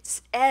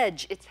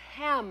edge, its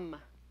hem,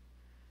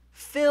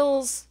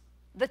 fills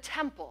the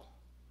temple.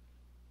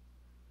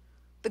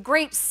 The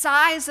great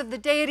size of the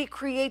deity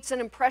creates an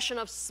impression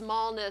of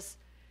smallness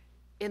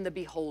in the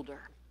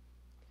beholder,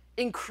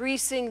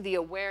 increasing the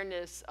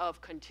awareness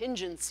of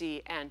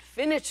contingency and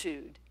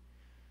finitude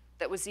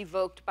that was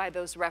evoked by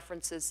those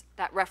references,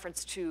 that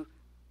reference to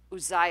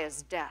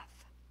Uzziah's death.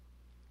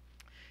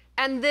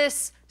 And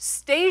this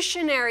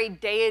stationary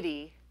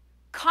deity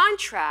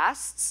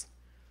contrasts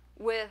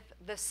with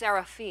the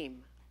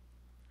seraphim.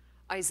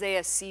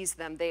 Isaiah sees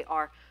them. They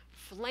are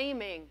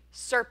flaming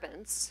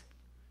serpents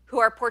who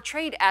are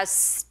portrayed as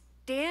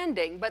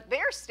standing, but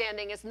their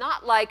standing is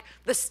not like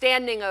the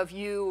standing of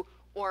you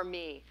or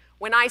me.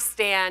 When I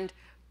stand,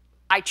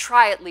 I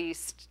try at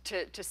least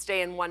to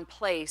stay in one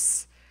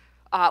place.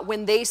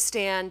 When they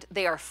stand,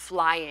 they are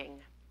flying.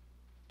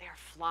 They are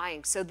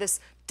flying. So this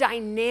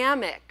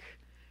dynamic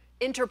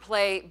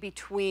interplay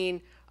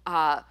between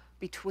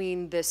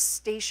this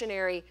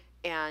stationary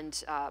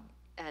and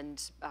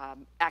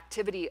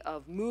activity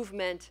of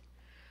movement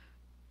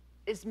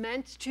is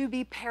meant to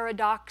be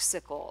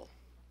paradoxical.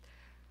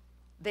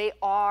 They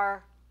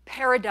are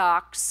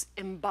paradox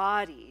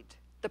embodied.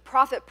 The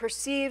prophet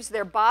perceives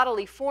their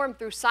bodily form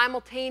through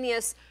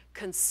simultaneous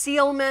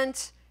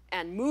concealment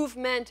and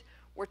movement.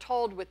 We're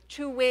told with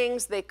 2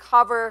 wings they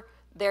cover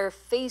their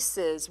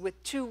faces,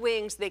 with 2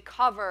 wings they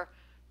cover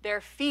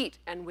their feet,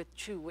 and with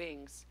 2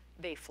 wings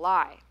they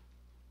fly.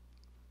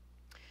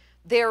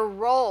 Their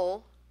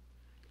role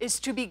is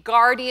to be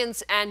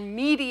guardians and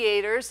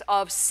mediators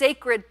of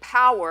sacred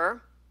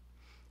power,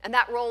 and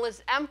that role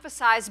is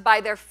emphasized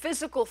by their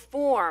physical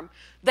form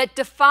that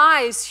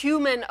defies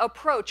human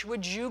approach.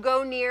 Would you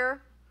go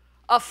near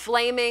a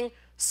flaming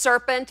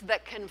serpent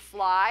that can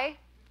fly?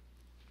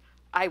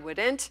 I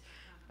wouldn't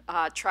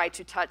try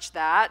to touch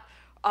that.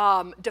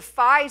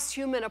 Defies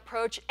human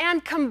approach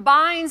and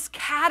combines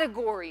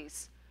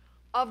categories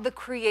of the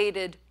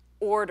created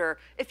order.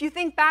 If you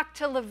think back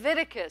to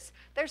Leviticus,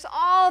 there's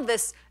all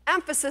this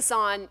emphasis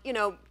on,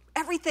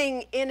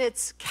 everything in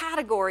its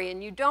category,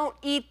 and you don't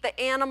eat the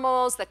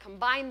animals that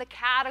combine the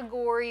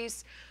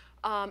categories.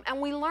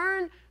 And we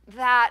learn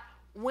that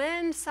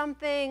when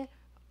something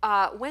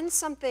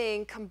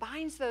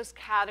combines those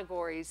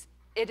categories,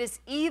 it is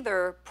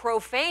either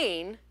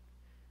profane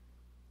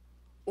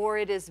or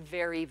it is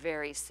very,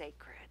 very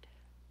sacred.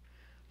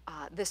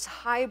 This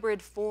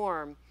hybrid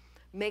form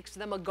makes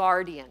them a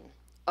guardian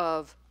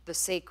of the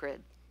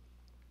sacred.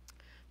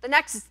 The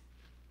next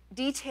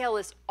detail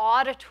is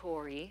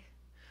auditory,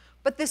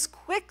 but this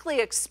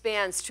quickly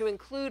expands to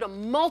include a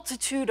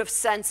multitude of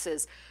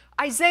senses.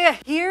 Isaiah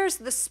hears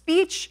the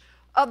speech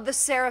of the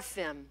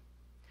seraphim.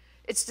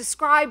 It's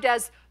described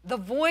as the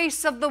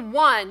voice of the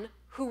one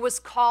who was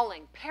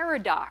calling.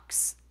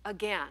 Paradox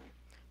again.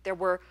 There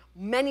were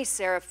many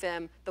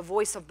seraphim, the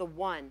voice of the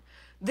one.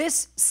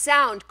 This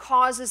sound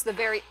causes the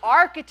very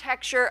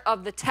architecture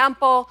of the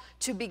temple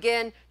to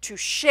begin to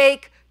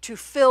shake, to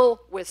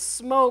fill with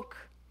smoke.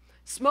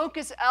 Smoke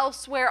is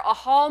elsewhere a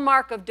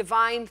hallmark of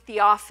divine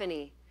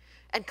theophany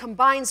and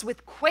combines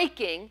with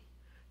quaking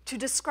to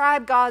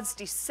describe God's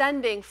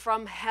descending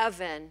from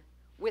heaven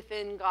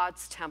within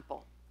God's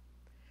temple.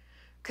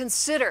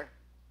 Consider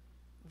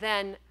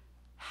then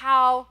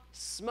how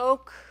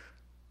smoke,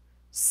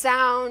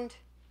 sound,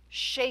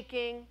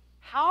 shaking,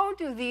 how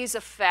do these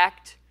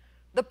affect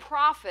the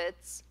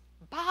prophet's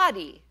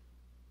body?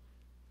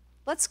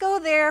 Let's go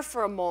there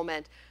for a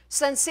moment.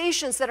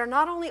 Sensations that are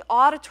not only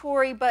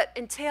auditory but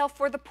entail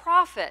for the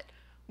prophet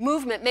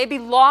movement, maybe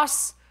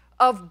loss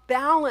of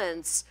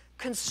balance,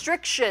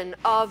 constriction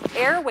of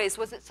airways.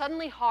 Was it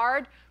suddenly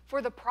hard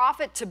for the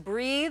prophet to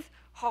breathe,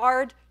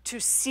 hard to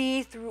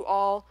see through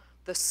all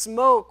the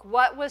smoke?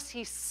 What was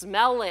he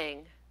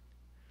smelling?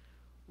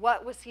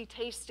 What was he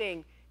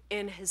tasting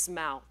in his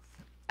mouth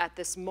at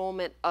this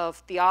moment of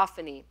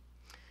theophany?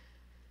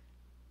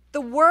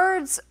 The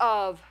words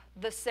of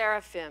the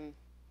seraphim,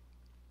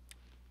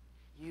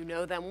 you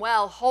know them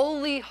well.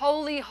 Holy,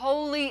 holy,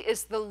 holy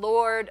is the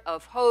Lord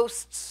of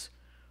hosts,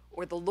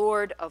 or the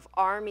Lord of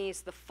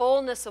armies. The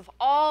fullness of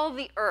all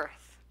the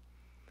earth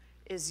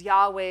is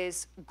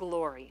Yahweh's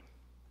glory.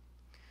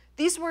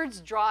 These words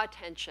draw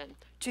attention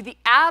to the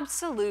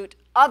absolute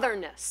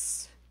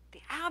otherness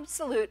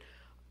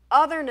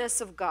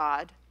of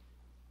God.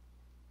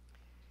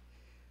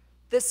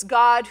 This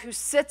God who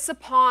sits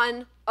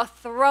upon a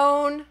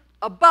throne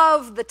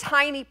above the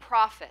tiny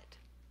prophet.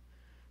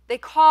 They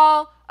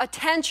call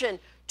attention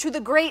to the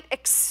great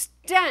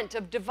extent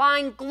of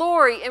divine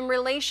glory in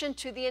relation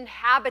to the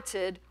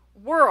inhabited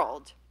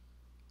world.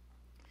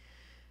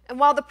 And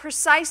while the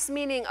precise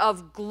meaning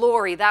of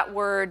glory, that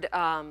word,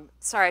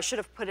 sorry, I should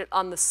have put it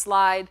on the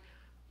slide.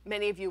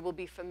 Many of you will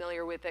be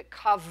familiar with it,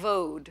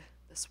 kavod,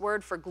 this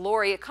word for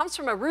glory. It comes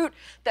from a root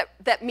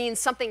that means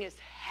something is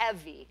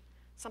heavy.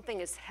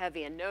 Something is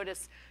heavy. And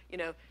notice,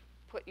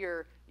 put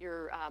your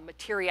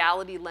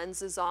materiality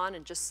lenses on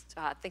and just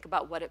think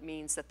about what it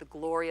means that the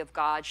glory of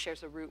God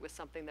shares a root with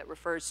something that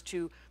refers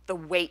to the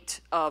weight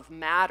of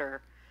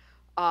matter.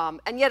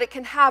 And yet it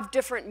can have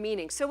different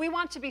meanings. So we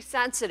want to be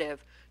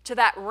sensitive to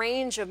that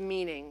range of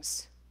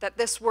meanings that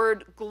this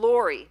word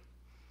glory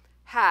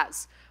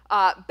has.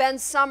 Ben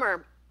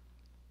Summer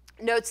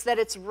notes that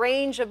its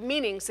range of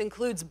meanings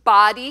includes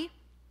body.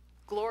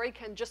 Glory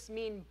can just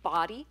mean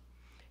body.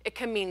 It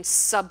can mean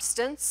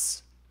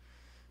substance.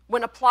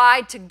 When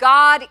applied to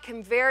God, it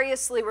can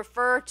variously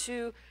refer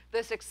to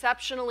this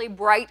exceptionally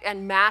bright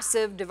and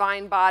massive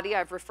divine body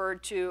I've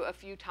referred to a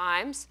few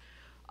times.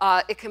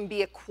 It can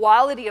be a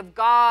quality of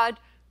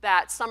God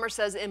that Summer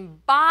says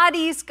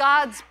embodies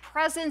God's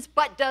presence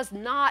but does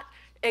not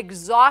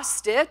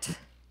exhaust it.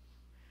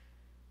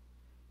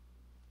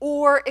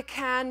 Or it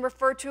can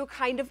refer to a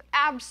kind of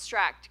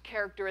abstract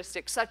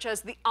characteristic, such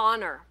as the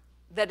honor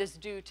that is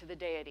due to the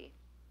deity.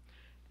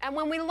 And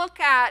when we look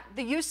at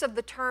the use of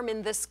the term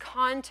in this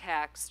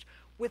context,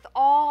 with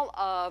all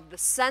of the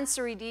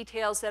sensory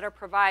details that are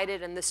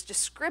provided and this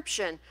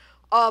description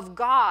of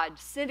God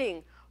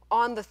sitting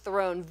on the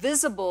throne,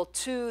 visible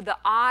to the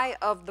eye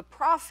of the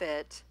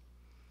prophet,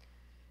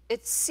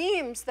 it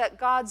seems that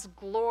God's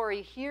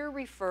glory here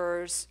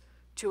refers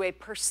to a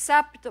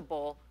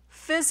perceptible,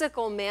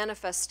 physical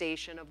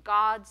manifestation of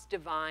God's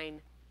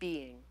divine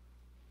being.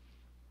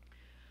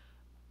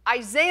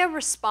 Isaiah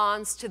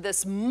responds to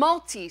this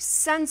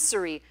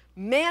multi-sensory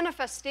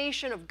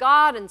manifestation of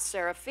God and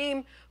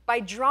seraphim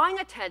by drawing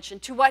attention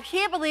to what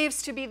he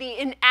believes to be the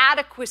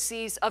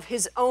inadequacies of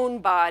his own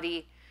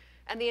body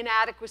and the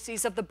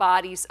inadequacies of the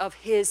bodies of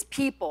his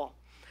people.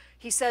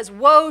 He says,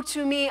 "Woe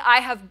to me, I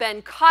have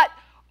been cut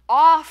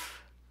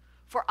off,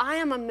 for I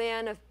am a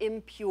man of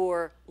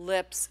impure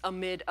lips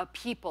amid a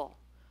people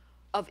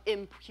of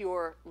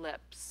impure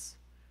lips.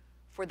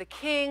 For the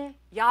King,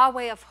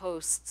 Yahweh of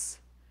hosts,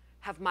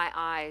 have my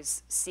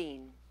eyes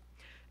seen."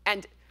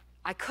 And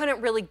I couldn't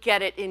really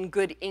get it in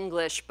good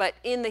English, but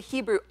in the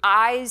Hebrew,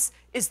 eyes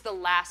is the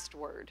last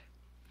word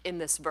in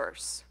this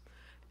verse.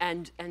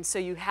 And so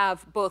you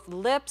have both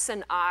lips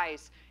and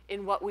eyes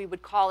in what we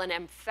would call an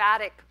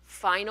emphatic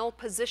final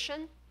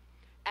position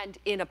and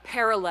in a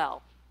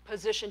parallel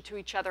position to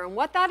each other. And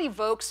what that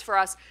evokes for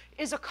us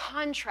is a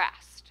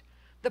contrast,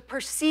 the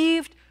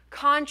perceived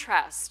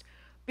contrast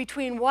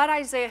between what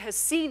Isaiah has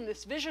seen,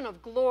 this vision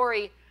of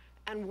glory,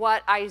 and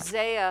what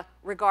Isaiah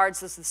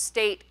regards as the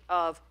state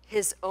of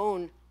his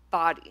own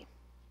body.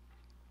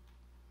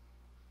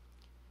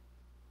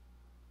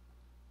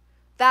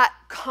 That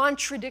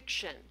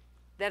contradiction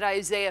that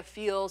Isaiah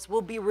feels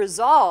will be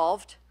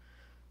resolved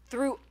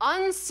through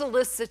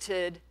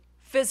unsolicited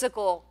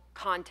physical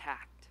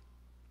contact.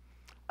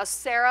 A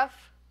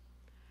seraph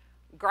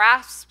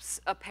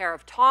grasps a pair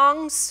of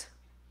tongs,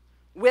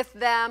 with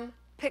them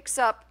picks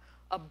up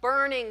a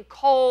burning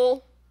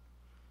coal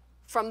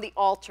from the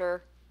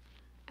altar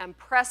and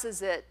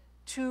presses it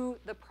to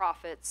the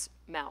prophet's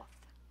mouth.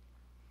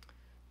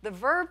 The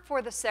verb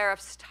for the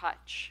seraph's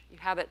touch, you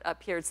have it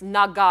up here, it's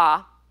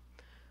naga,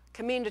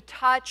 can mean to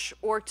touch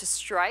or to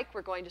strike.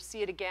 We're going to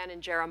see it again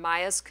in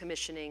Jeremiah's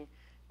commissioning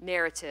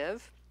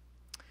narrative.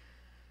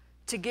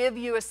 To give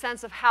you a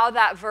sense of how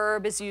that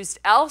verb is used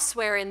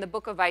elsewhere in the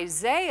book of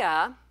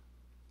Isaiah,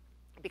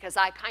 because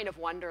I kind of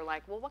wonder,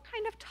 like, well, what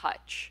kind of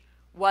touch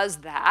was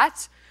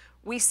that?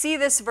 We see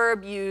this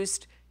verb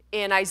used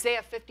in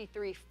Isaiah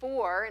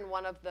 53:4 in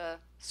one of the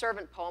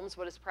servant poems,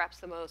 what is perhaps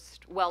the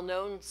most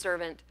well-known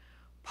servant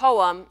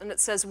poem, and it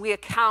says, "We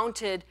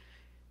accounted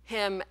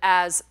him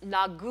as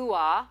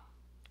nagua,"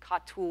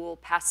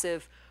 katul,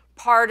 passive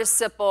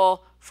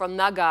participle from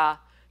naga,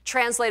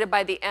 translated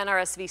by the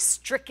NRSV,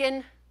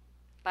 stricken,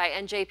 by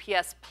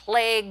NJPS,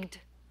 plagued.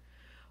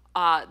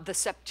 The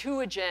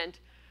Septuagint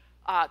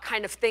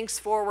kind of thinks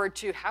forward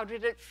to how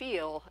did it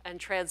feel and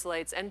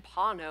translates en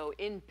pano,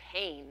 in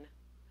pain.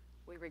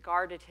 We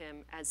regarded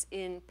him as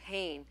in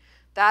pain.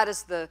 That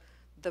is the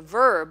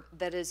verb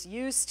that is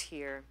used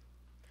here.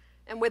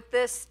 And with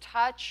this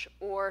touch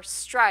or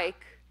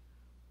strike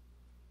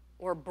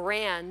or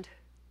brand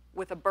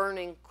with a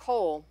burning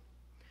coal,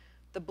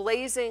 the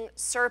blazing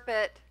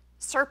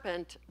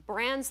serpent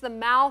brands the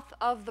mouth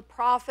of the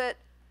prophet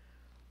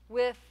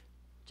with,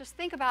 just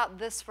think about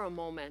this for a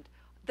moment,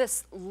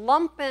 this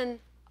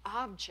lumpen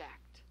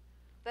object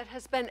that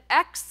has been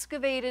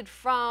excavated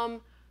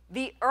from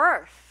the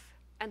earth,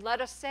 and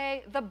let us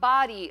say the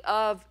body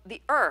of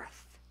the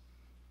earth,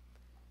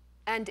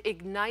 and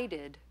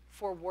ignited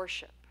for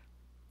worship.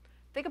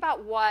 Think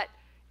about what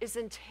is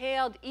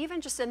entailed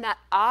even just in that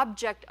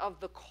object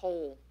of the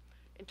coal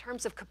in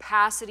terms of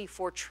capacity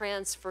for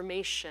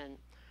transformation,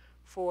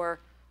 for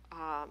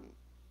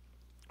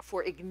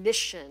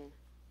ignition.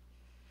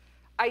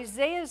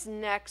 Isaiah's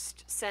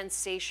next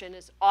sensation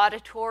is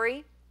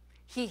auditory.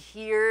 He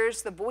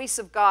hears the voice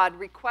of God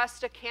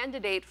request a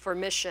candidate for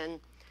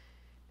mission,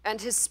 and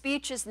his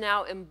speech is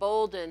now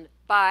emboldened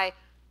by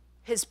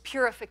his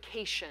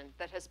purification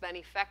that has been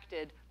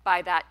effected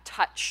by that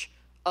touch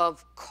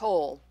of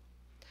coal.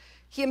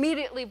 He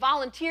immediately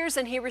volunteers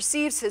and he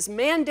receives his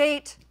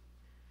mandate.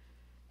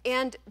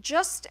 And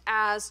just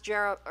as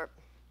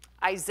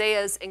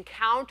Isaiah's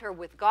encounter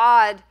with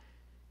God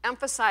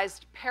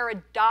emphasized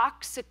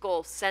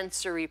paradoxical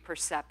sensory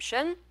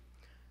perception,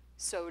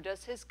 so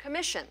does his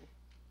commission.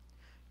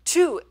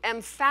 2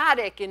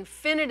 emphatic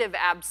infinitive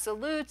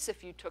absolutes.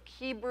 If you took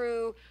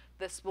Hebrew,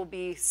 this will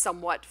be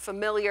somewhat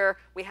familiar.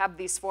 We have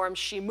these forms,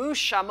 shimu,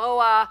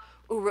 shamoa,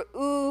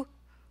 ura'u,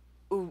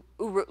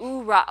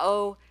 ura'u,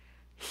 ra'o.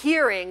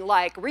 Hearing,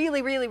 like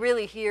really, really,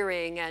 really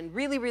hearing, and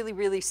really, really,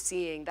 really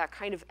seeing, that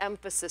kind of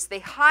emphasis. They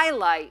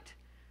highlight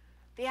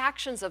the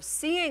actions of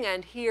seeing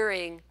and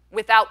hearing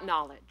without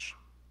knowledge.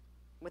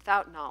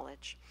 Without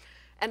knowledge.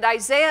 And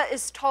Isaiah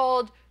is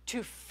told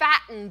to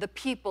fatten the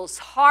people's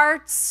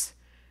hearts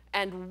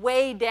and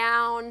weigh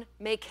down,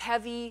 make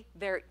heavy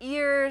their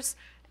ears,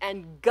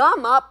 and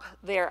gum up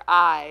their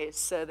eyes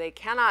so they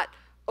cannot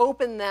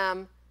open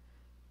them,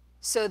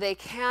 so they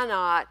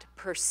cannot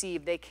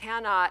perceive, they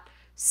cannot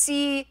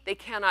see, they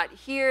cannot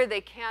hear, they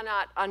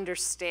cannot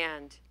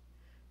understand.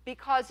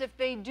 Because if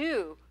they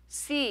do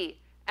see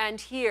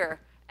and hear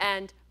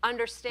and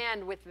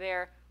understand with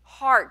their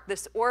heart,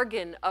 this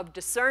organ of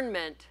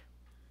discernment,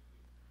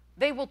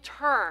 they will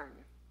turn.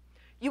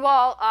 You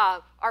all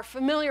are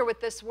familiar with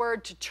this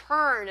word to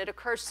turn. It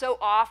occurs so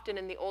often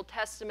in the Old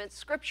Testament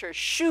scriptures,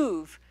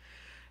 shuv.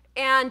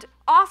 And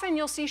often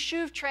you'll see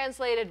shuv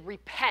translated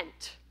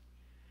repent.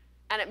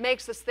 And it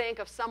makes us think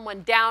of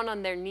someone down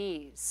on their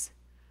knees.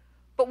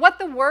 But what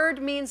the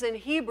word means in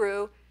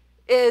Hebrew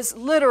is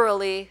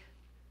literally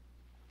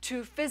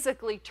to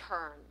physically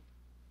turn.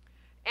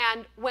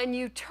 And when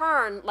you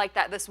turn like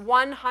that, this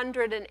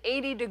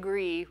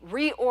 180-degree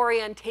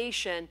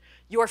reorientation,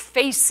 you're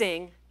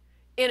facing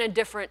in a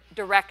different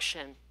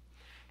direction.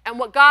 And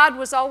what God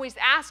was always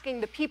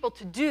asking the people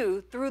to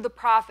do through the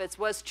prophets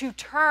was to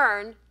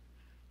turn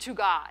to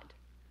God.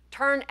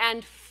 Turn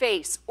and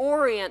face,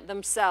 orient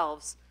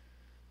themselves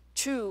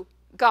to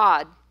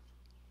God.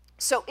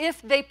 So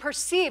if they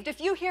perceived,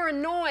 if you hear a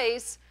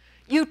noise,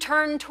 you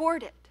turn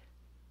toward it.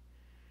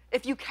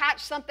 If you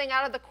catch something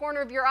out of the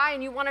corner of your eye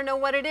and you want to know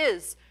what it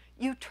is,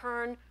 you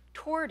turn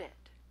toward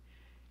it.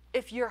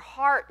 If your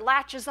heart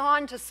latches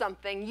on to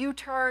something, you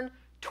turn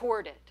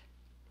toward it.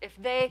 If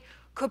they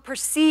could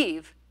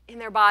perceive in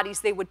their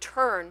bodies, they would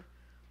turn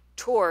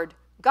toward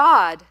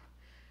God.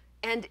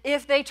 And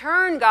if they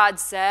turn, God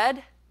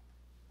said,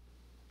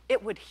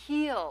 it would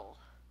heal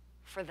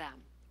for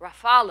them.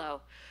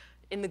 Raphalo.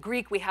 In the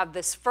Greek, we have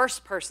this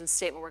first-person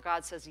statement where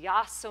God says,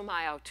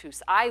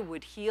 Yasomaiotus, I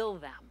would heal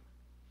them.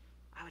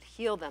 I would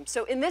heal them.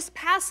 So in this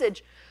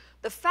passage,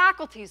 the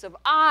faculties of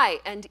eye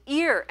and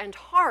ear and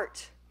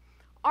heart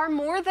are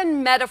more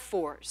than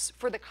metaphors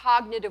for the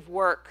cognitive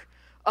work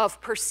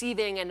of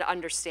perceiving and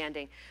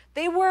understanding.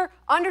 They were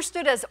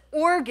understood as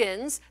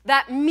organs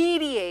that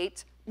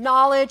mediate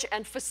knowledge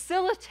and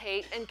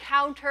facilitate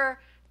encounter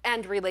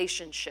and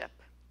relationship.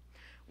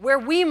 Where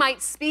we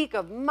might speak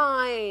of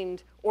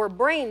mind or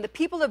brain, the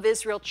people of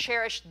Israel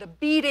cherished the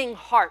beating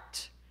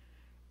heart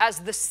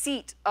as the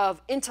seat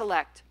of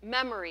intellect,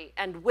 memory,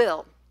 and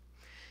will.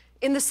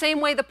 In the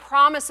same way, the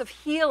promise of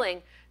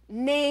healing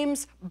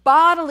names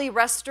bodily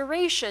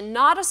restoration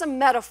not as a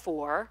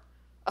metaphor,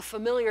 a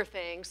familiar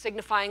thing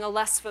signifying a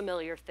less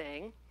familiar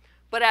thing,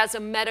 but as a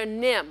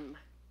metonym,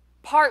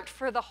 part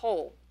for the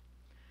whole.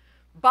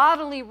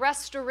 Bodily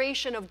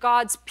restoration of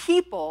God's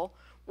people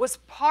was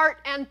part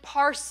and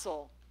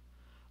parcel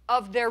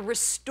of their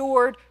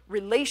restored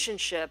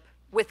relationship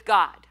with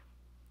God.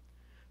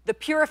 The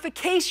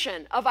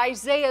purification of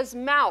Isaiah's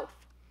mouth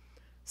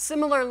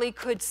similarly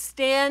could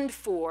stand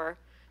for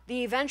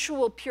the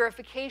eventual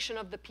purification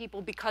of the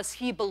people because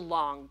he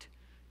belonged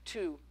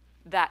to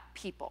that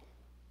people.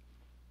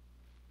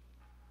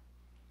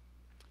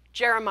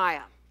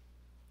 Jeremiah.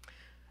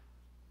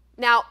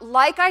 Now,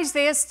 like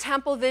Isaiah's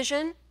temple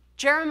vision,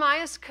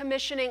 Jeremiah's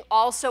commissioning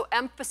also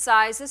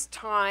emphasizes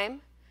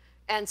time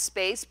and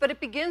space, but it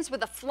begins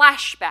with a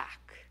flashback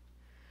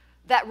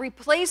that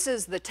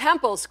replaces the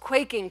temple's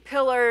quaking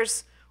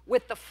pillars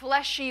with the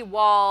fleshy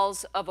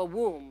walls of a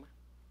womb,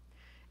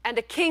 and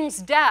a king's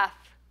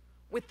death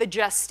with the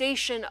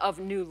gestation of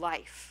new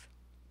life.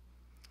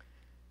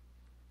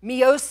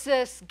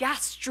 Meiosis,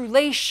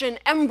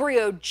 gastrulation,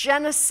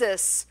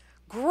 embryogenesis,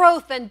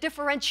 growth and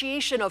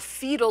differentiation of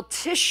fetal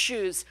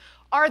tissues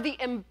are the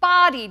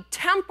embodied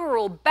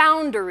temporal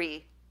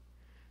boundary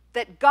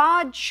that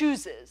God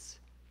chooses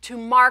to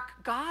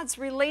mark God's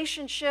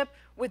relationship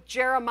with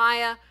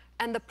Jeremiah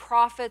and the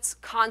prophet's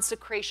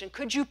consecration.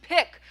 Could you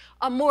pick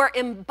a more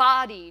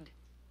embodied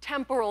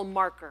temporal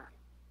marker?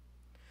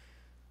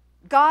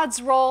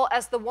 God's role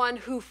as the one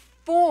who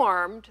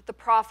formed the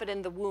prophet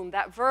in the womb,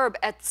 that verb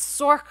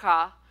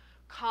etzorcha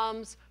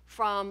comes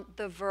from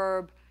the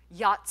verb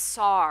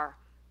yatsar,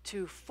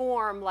 to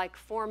form like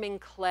forming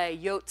clay,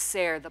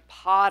 Yotzer, the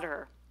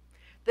potter.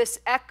 This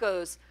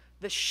echoes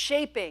the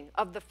shaping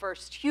of the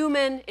first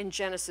human in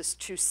Genesis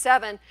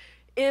 2:7,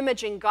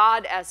 imaging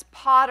God as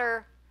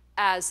potter,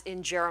 as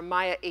in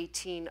Jeremiah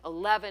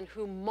 18:11,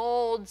 who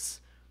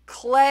molds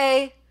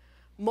clay,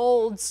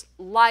 molds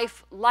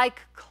life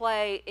like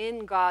clay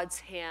in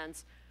God's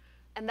hands.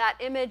 And that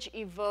image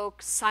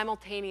evokes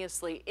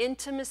simultaneously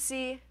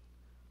intimacy,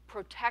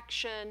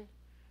 protection,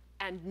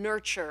 and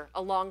nurture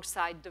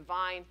alongside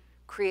divine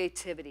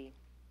creativity.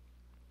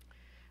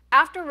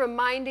 After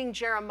reminding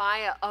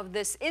Jeremiah of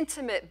this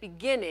intimate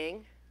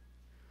beginning,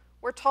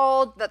 we're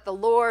told that the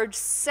Lord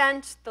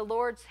sent the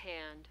Lord's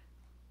hand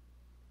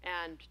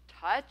and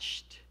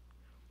touched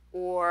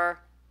or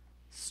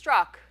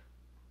struck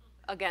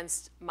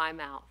against my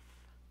mouth.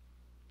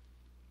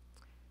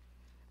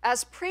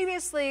 As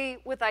previously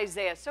with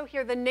Isaiah, so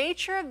here the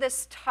nature of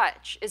this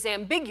touch is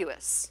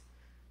ambiguous,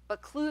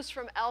 but clues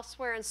from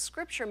elsewhere in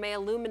Scripture may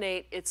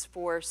illuminate its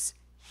force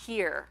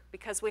here,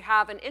 because we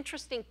have an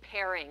interesting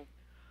pairing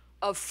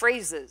of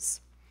phrases.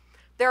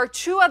 There are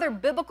two other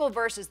biblical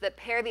verses that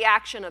pair the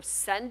action of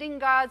sending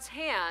God's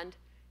hand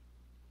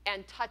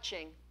and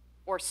touching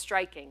or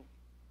striking.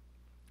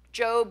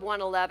 Job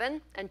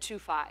 1:11 and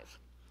 2:5.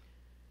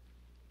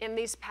 In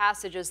these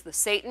passages, the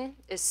Satan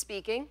is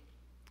speaking,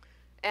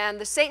 and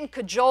the Satan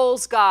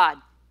cajoles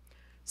God.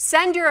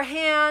 Send your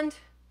hand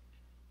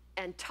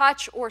and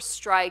touch or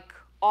strike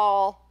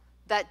all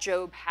that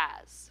Job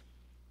has.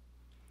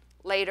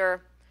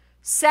 Later,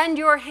 send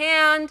your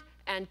hand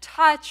and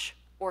touch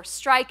or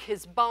strike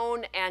his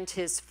bone and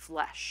his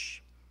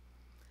flesh.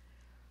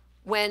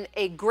 When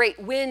a great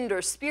wind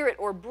or spirit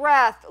or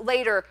breath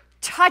later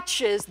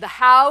touches the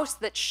house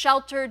that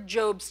sheltered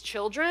Job's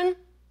children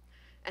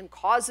and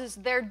causes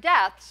their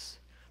deaths,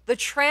 the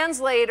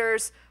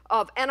translators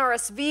of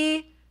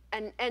NRSV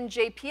and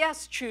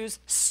NJPS choose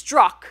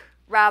struck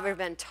rather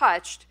than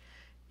touched.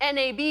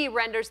 NAB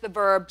renders the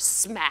verb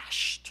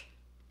smashed.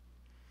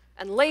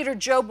 And later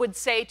Job would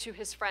say to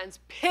his friends,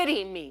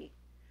 pity me,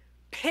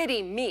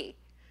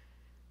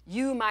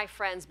 you, my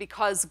friends,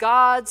 because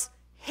God's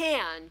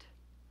hand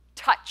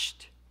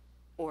touched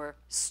or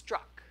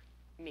struck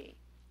me.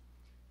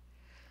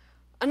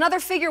 Another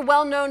figure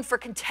well known for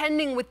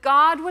contending with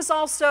God was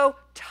also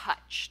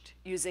touched,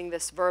 using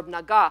this verb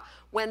naga.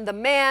 When the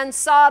man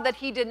saw that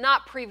he did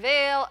not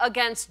prevail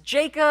against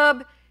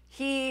Jacob,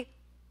 he,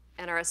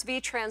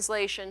 NRSV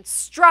translation,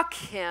 struck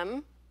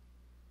him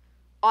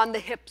on the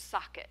hip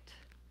socket.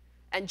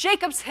 And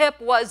Jacob's hip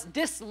was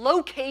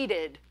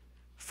dislocated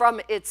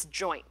from its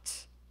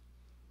joint.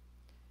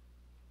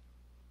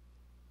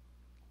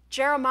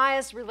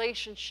 Jeremiah's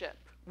relationship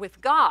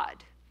with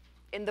God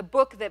in the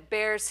book that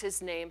bears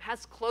his name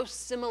has close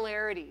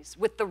similarities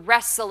with the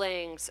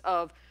wrestlings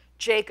of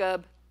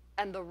Jacob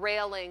and the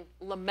railing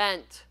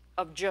lament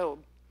of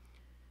Job.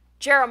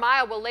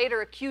 Jeremiah will later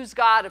accuse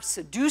God of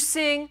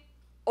seducing,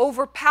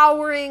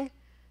 overpowering,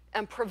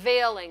 and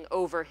prevailing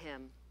over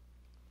him.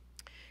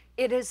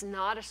 It is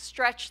not a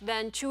stretch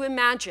then to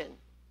imagine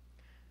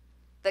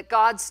that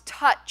God's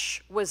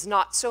touch was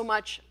not so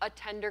much a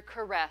tender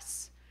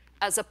caress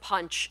as a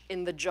punch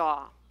in the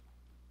jaw.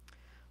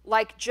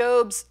 Like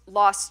Job's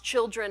lost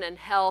children and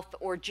health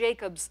or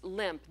Jacob's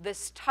limp,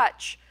 this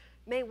touch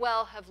may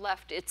well have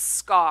left its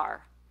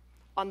scar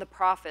on the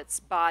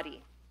prophet's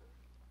body.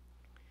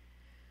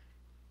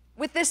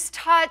 With this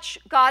touch,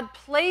 God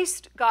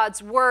placed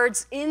God's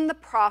words in the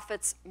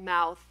prophet's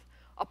mouth,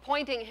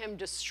 appointing him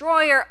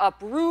destroyer,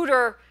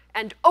 uprooter,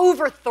 and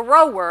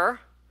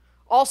overthrower,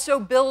 also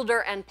builder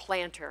and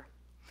planter.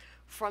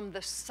 From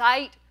the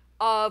site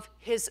of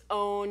his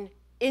own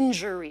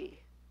injury,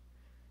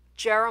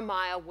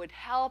 Jeremiah would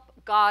help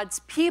God's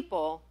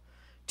people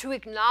to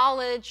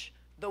acknowledge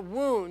the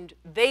wound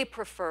they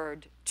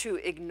preferred to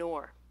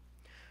ignore.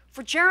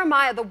 For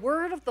Jeremiah, the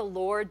word of the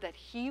Lord that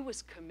he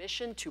was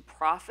commissioned to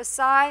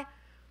prophesy,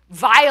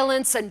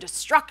 violence and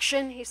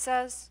destruction, he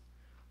says,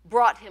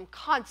 brought him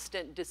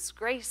constant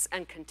disgrace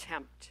and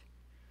contempt.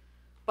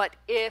 But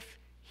if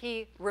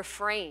he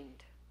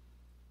refrained,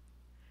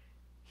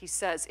 he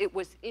says, it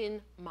was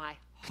in my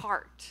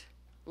heart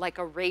like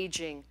a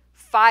raging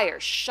fire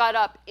shut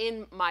up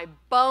in my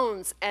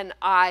bones, and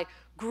I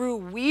grew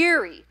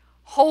weary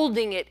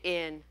holding it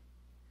in,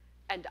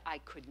 and I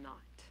could not.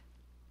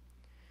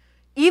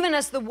 Even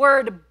as the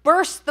word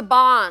burst the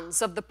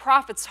bonds of the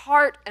prophet's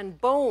heart and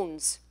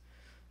bones,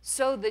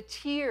 so the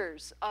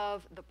tears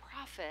of the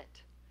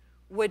prophet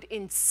would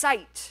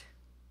incite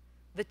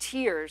the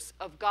tears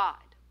of God.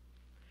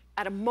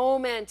 At a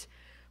moment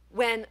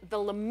when the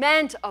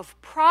lament of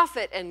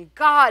prophet and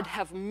God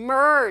have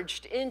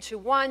merged into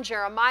one,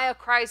 Jeremiah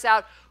cries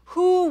out,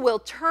 "Who will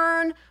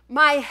turn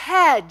my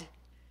head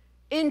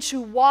into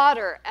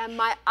water and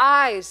my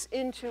eyes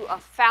into a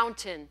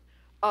fountain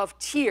of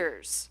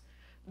tears?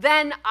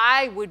 Then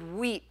I would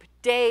weep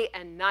day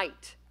and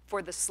night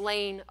for the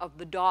slain of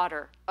the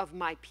daughter of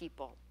my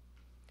people."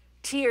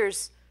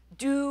 Tears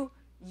do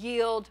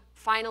yield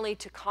finally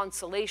to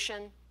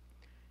consolation,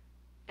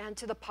 and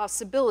to the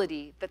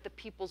possibility that the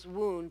people's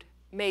wound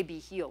may be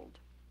healed.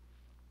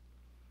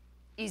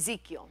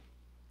 Ezekiel.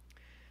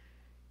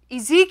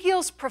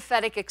 Ezekiel's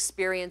prophetic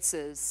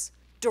experiences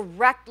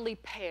directly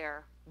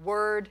pair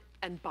word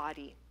and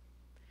body.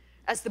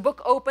 As the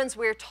book opens,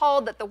 we are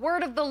told that the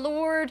word of the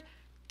Lord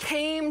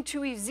came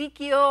to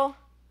Ezekiel,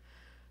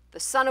 the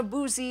son of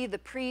Buzi, the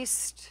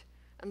priest,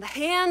 and the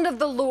hand of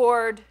the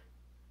Lord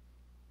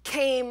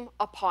came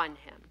upon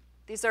him.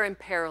 These are in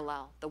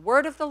parallel. The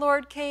word of the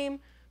Lord came,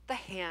 the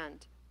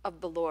hand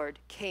of the Lord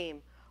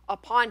came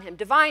upon him.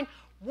 Divine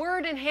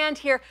word and hand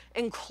here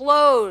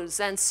enclose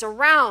and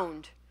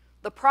surround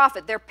the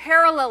prophet. Their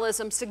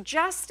parallelism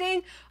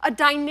suggesting a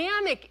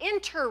dynamic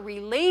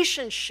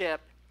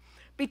interrelationship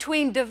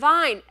between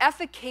divine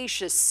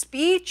efficacious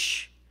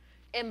speech,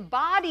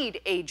 embodied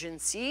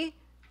agency,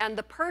 and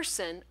the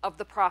person of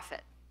the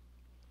prophet.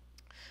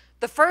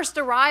 The first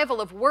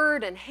arrival of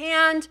word and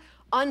hand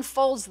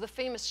unfolds the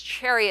famous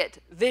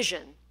chariot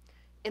vision.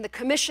 In the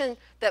commission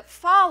that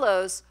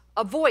follows,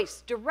 a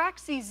voice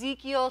directs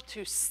Ezekiel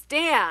to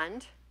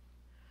stand,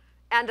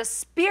 and a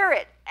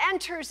spirit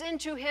enters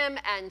into him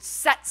and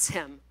sets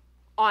him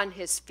on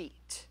his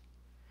feet.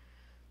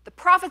 The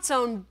prophet's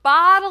own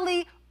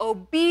bodily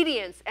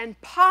obedience and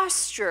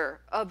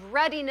posture of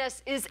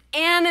readiness is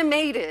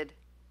animated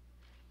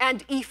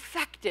and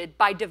effected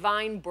by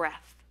divine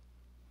breath.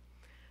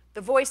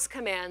 The voice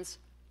commands,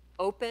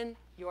 "Open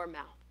your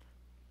mouth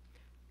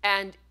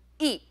and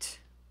eat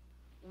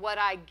what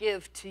I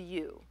give to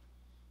you."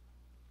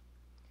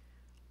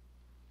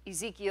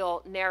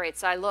 Ezekiel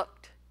narrates, "I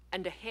looked,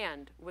 and a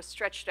hand was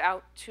stretched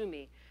out to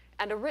me,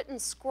 and a written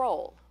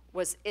scroll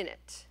was in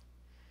it.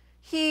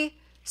 He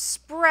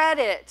spread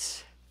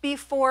it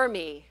before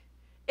me.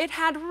 It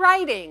had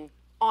writing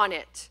on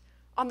it,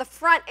 on the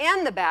front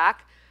and the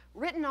back.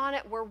 Written on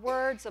it were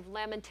words of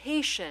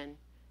lamentation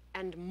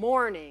and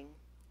mourning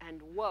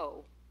and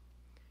woe.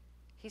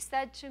 He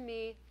said to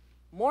me,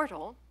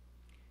 'Mortal,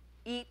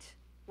 eat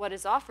what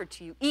is offered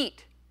to you.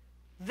 Eat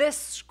this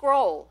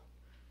scroll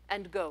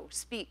and go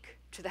speak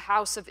to the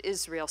house of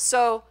Israel.'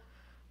 So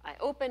I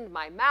opened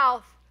my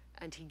mouth,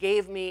 and he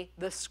gave me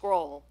the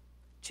scroll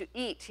to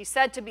eat. He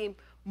said to me,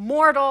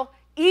 'Mortal,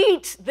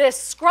 eat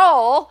this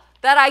scroll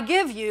that I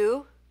give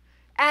you,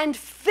 and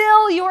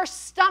fill your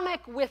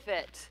stomach with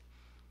it.'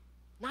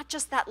 Not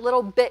just that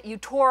little bit you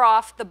tore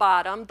off the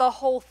bottom, the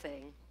whole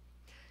thing.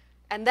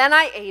 And then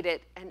I ate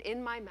it, and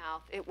in my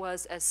mouth it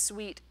was as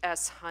sweet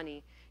as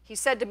honey. He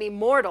said to me,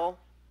 'Mortal,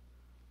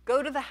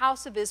 go to the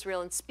house of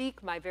Israel and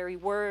speak my very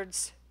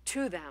words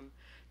to them.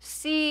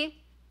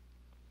 See,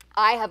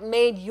 I have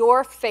made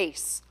your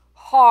face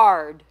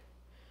hard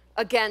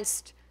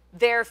against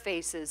their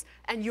faces,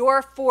 and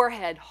your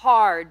forehead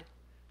hard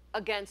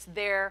against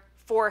their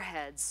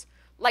foreheads.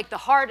 Like the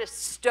hardest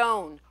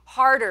stone,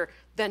 harder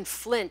than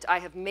flint, I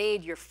have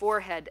made your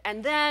forehead.'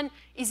 And then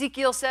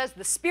Ezekiel says,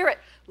 'The Spirit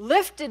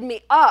lifted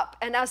me up,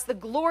 and as the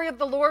glory of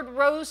the Lord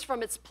rose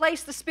from its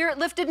place, the Spirit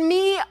lifted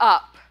me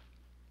up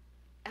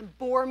and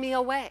bore me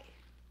away.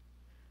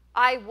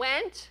 I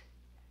went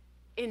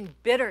in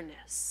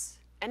bitterness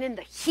and in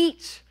the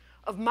heat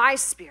of my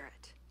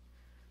spirit,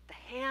 the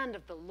hand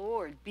of the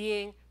Lord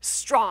being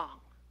strong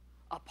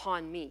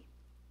upon me.'"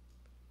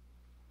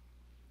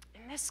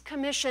 In this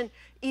commission,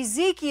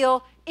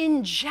 Ezekiel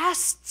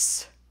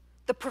ingests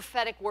the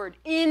prophetic word,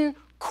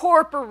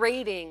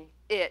 incorporating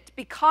it,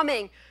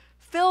 becoming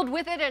filled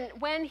with it,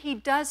 and when he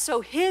does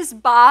so, his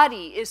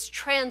body is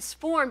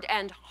transformed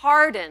and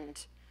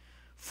hardened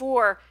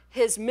for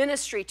his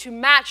ministry to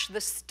match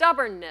the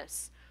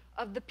stubbornness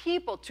of the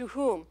people to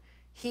whom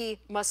he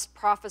must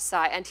prophesy.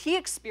 And he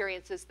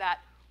experiences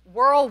that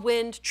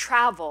whirlwind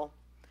travel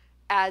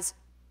as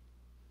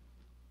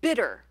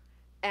bitter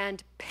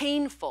and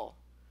painful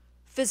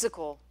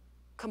physical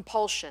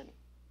compulsion.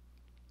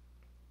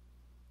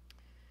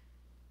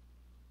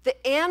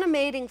 The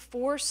animating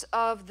force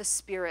of the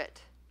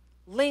Spirit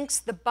links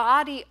the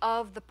body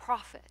of the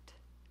prophet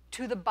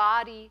to the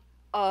body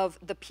of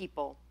the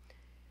people.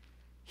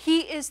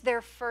 He is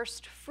their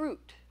first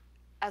fruit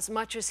as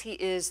much as he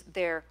is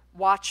their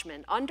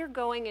watchman,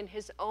 undergoing in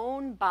his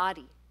own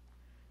body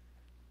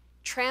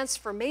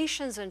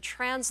transformations and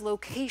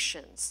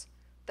translocations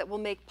that will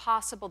make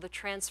possible the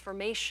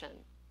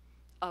transformation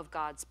of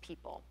God's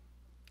people.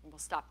 And we'll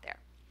stop there.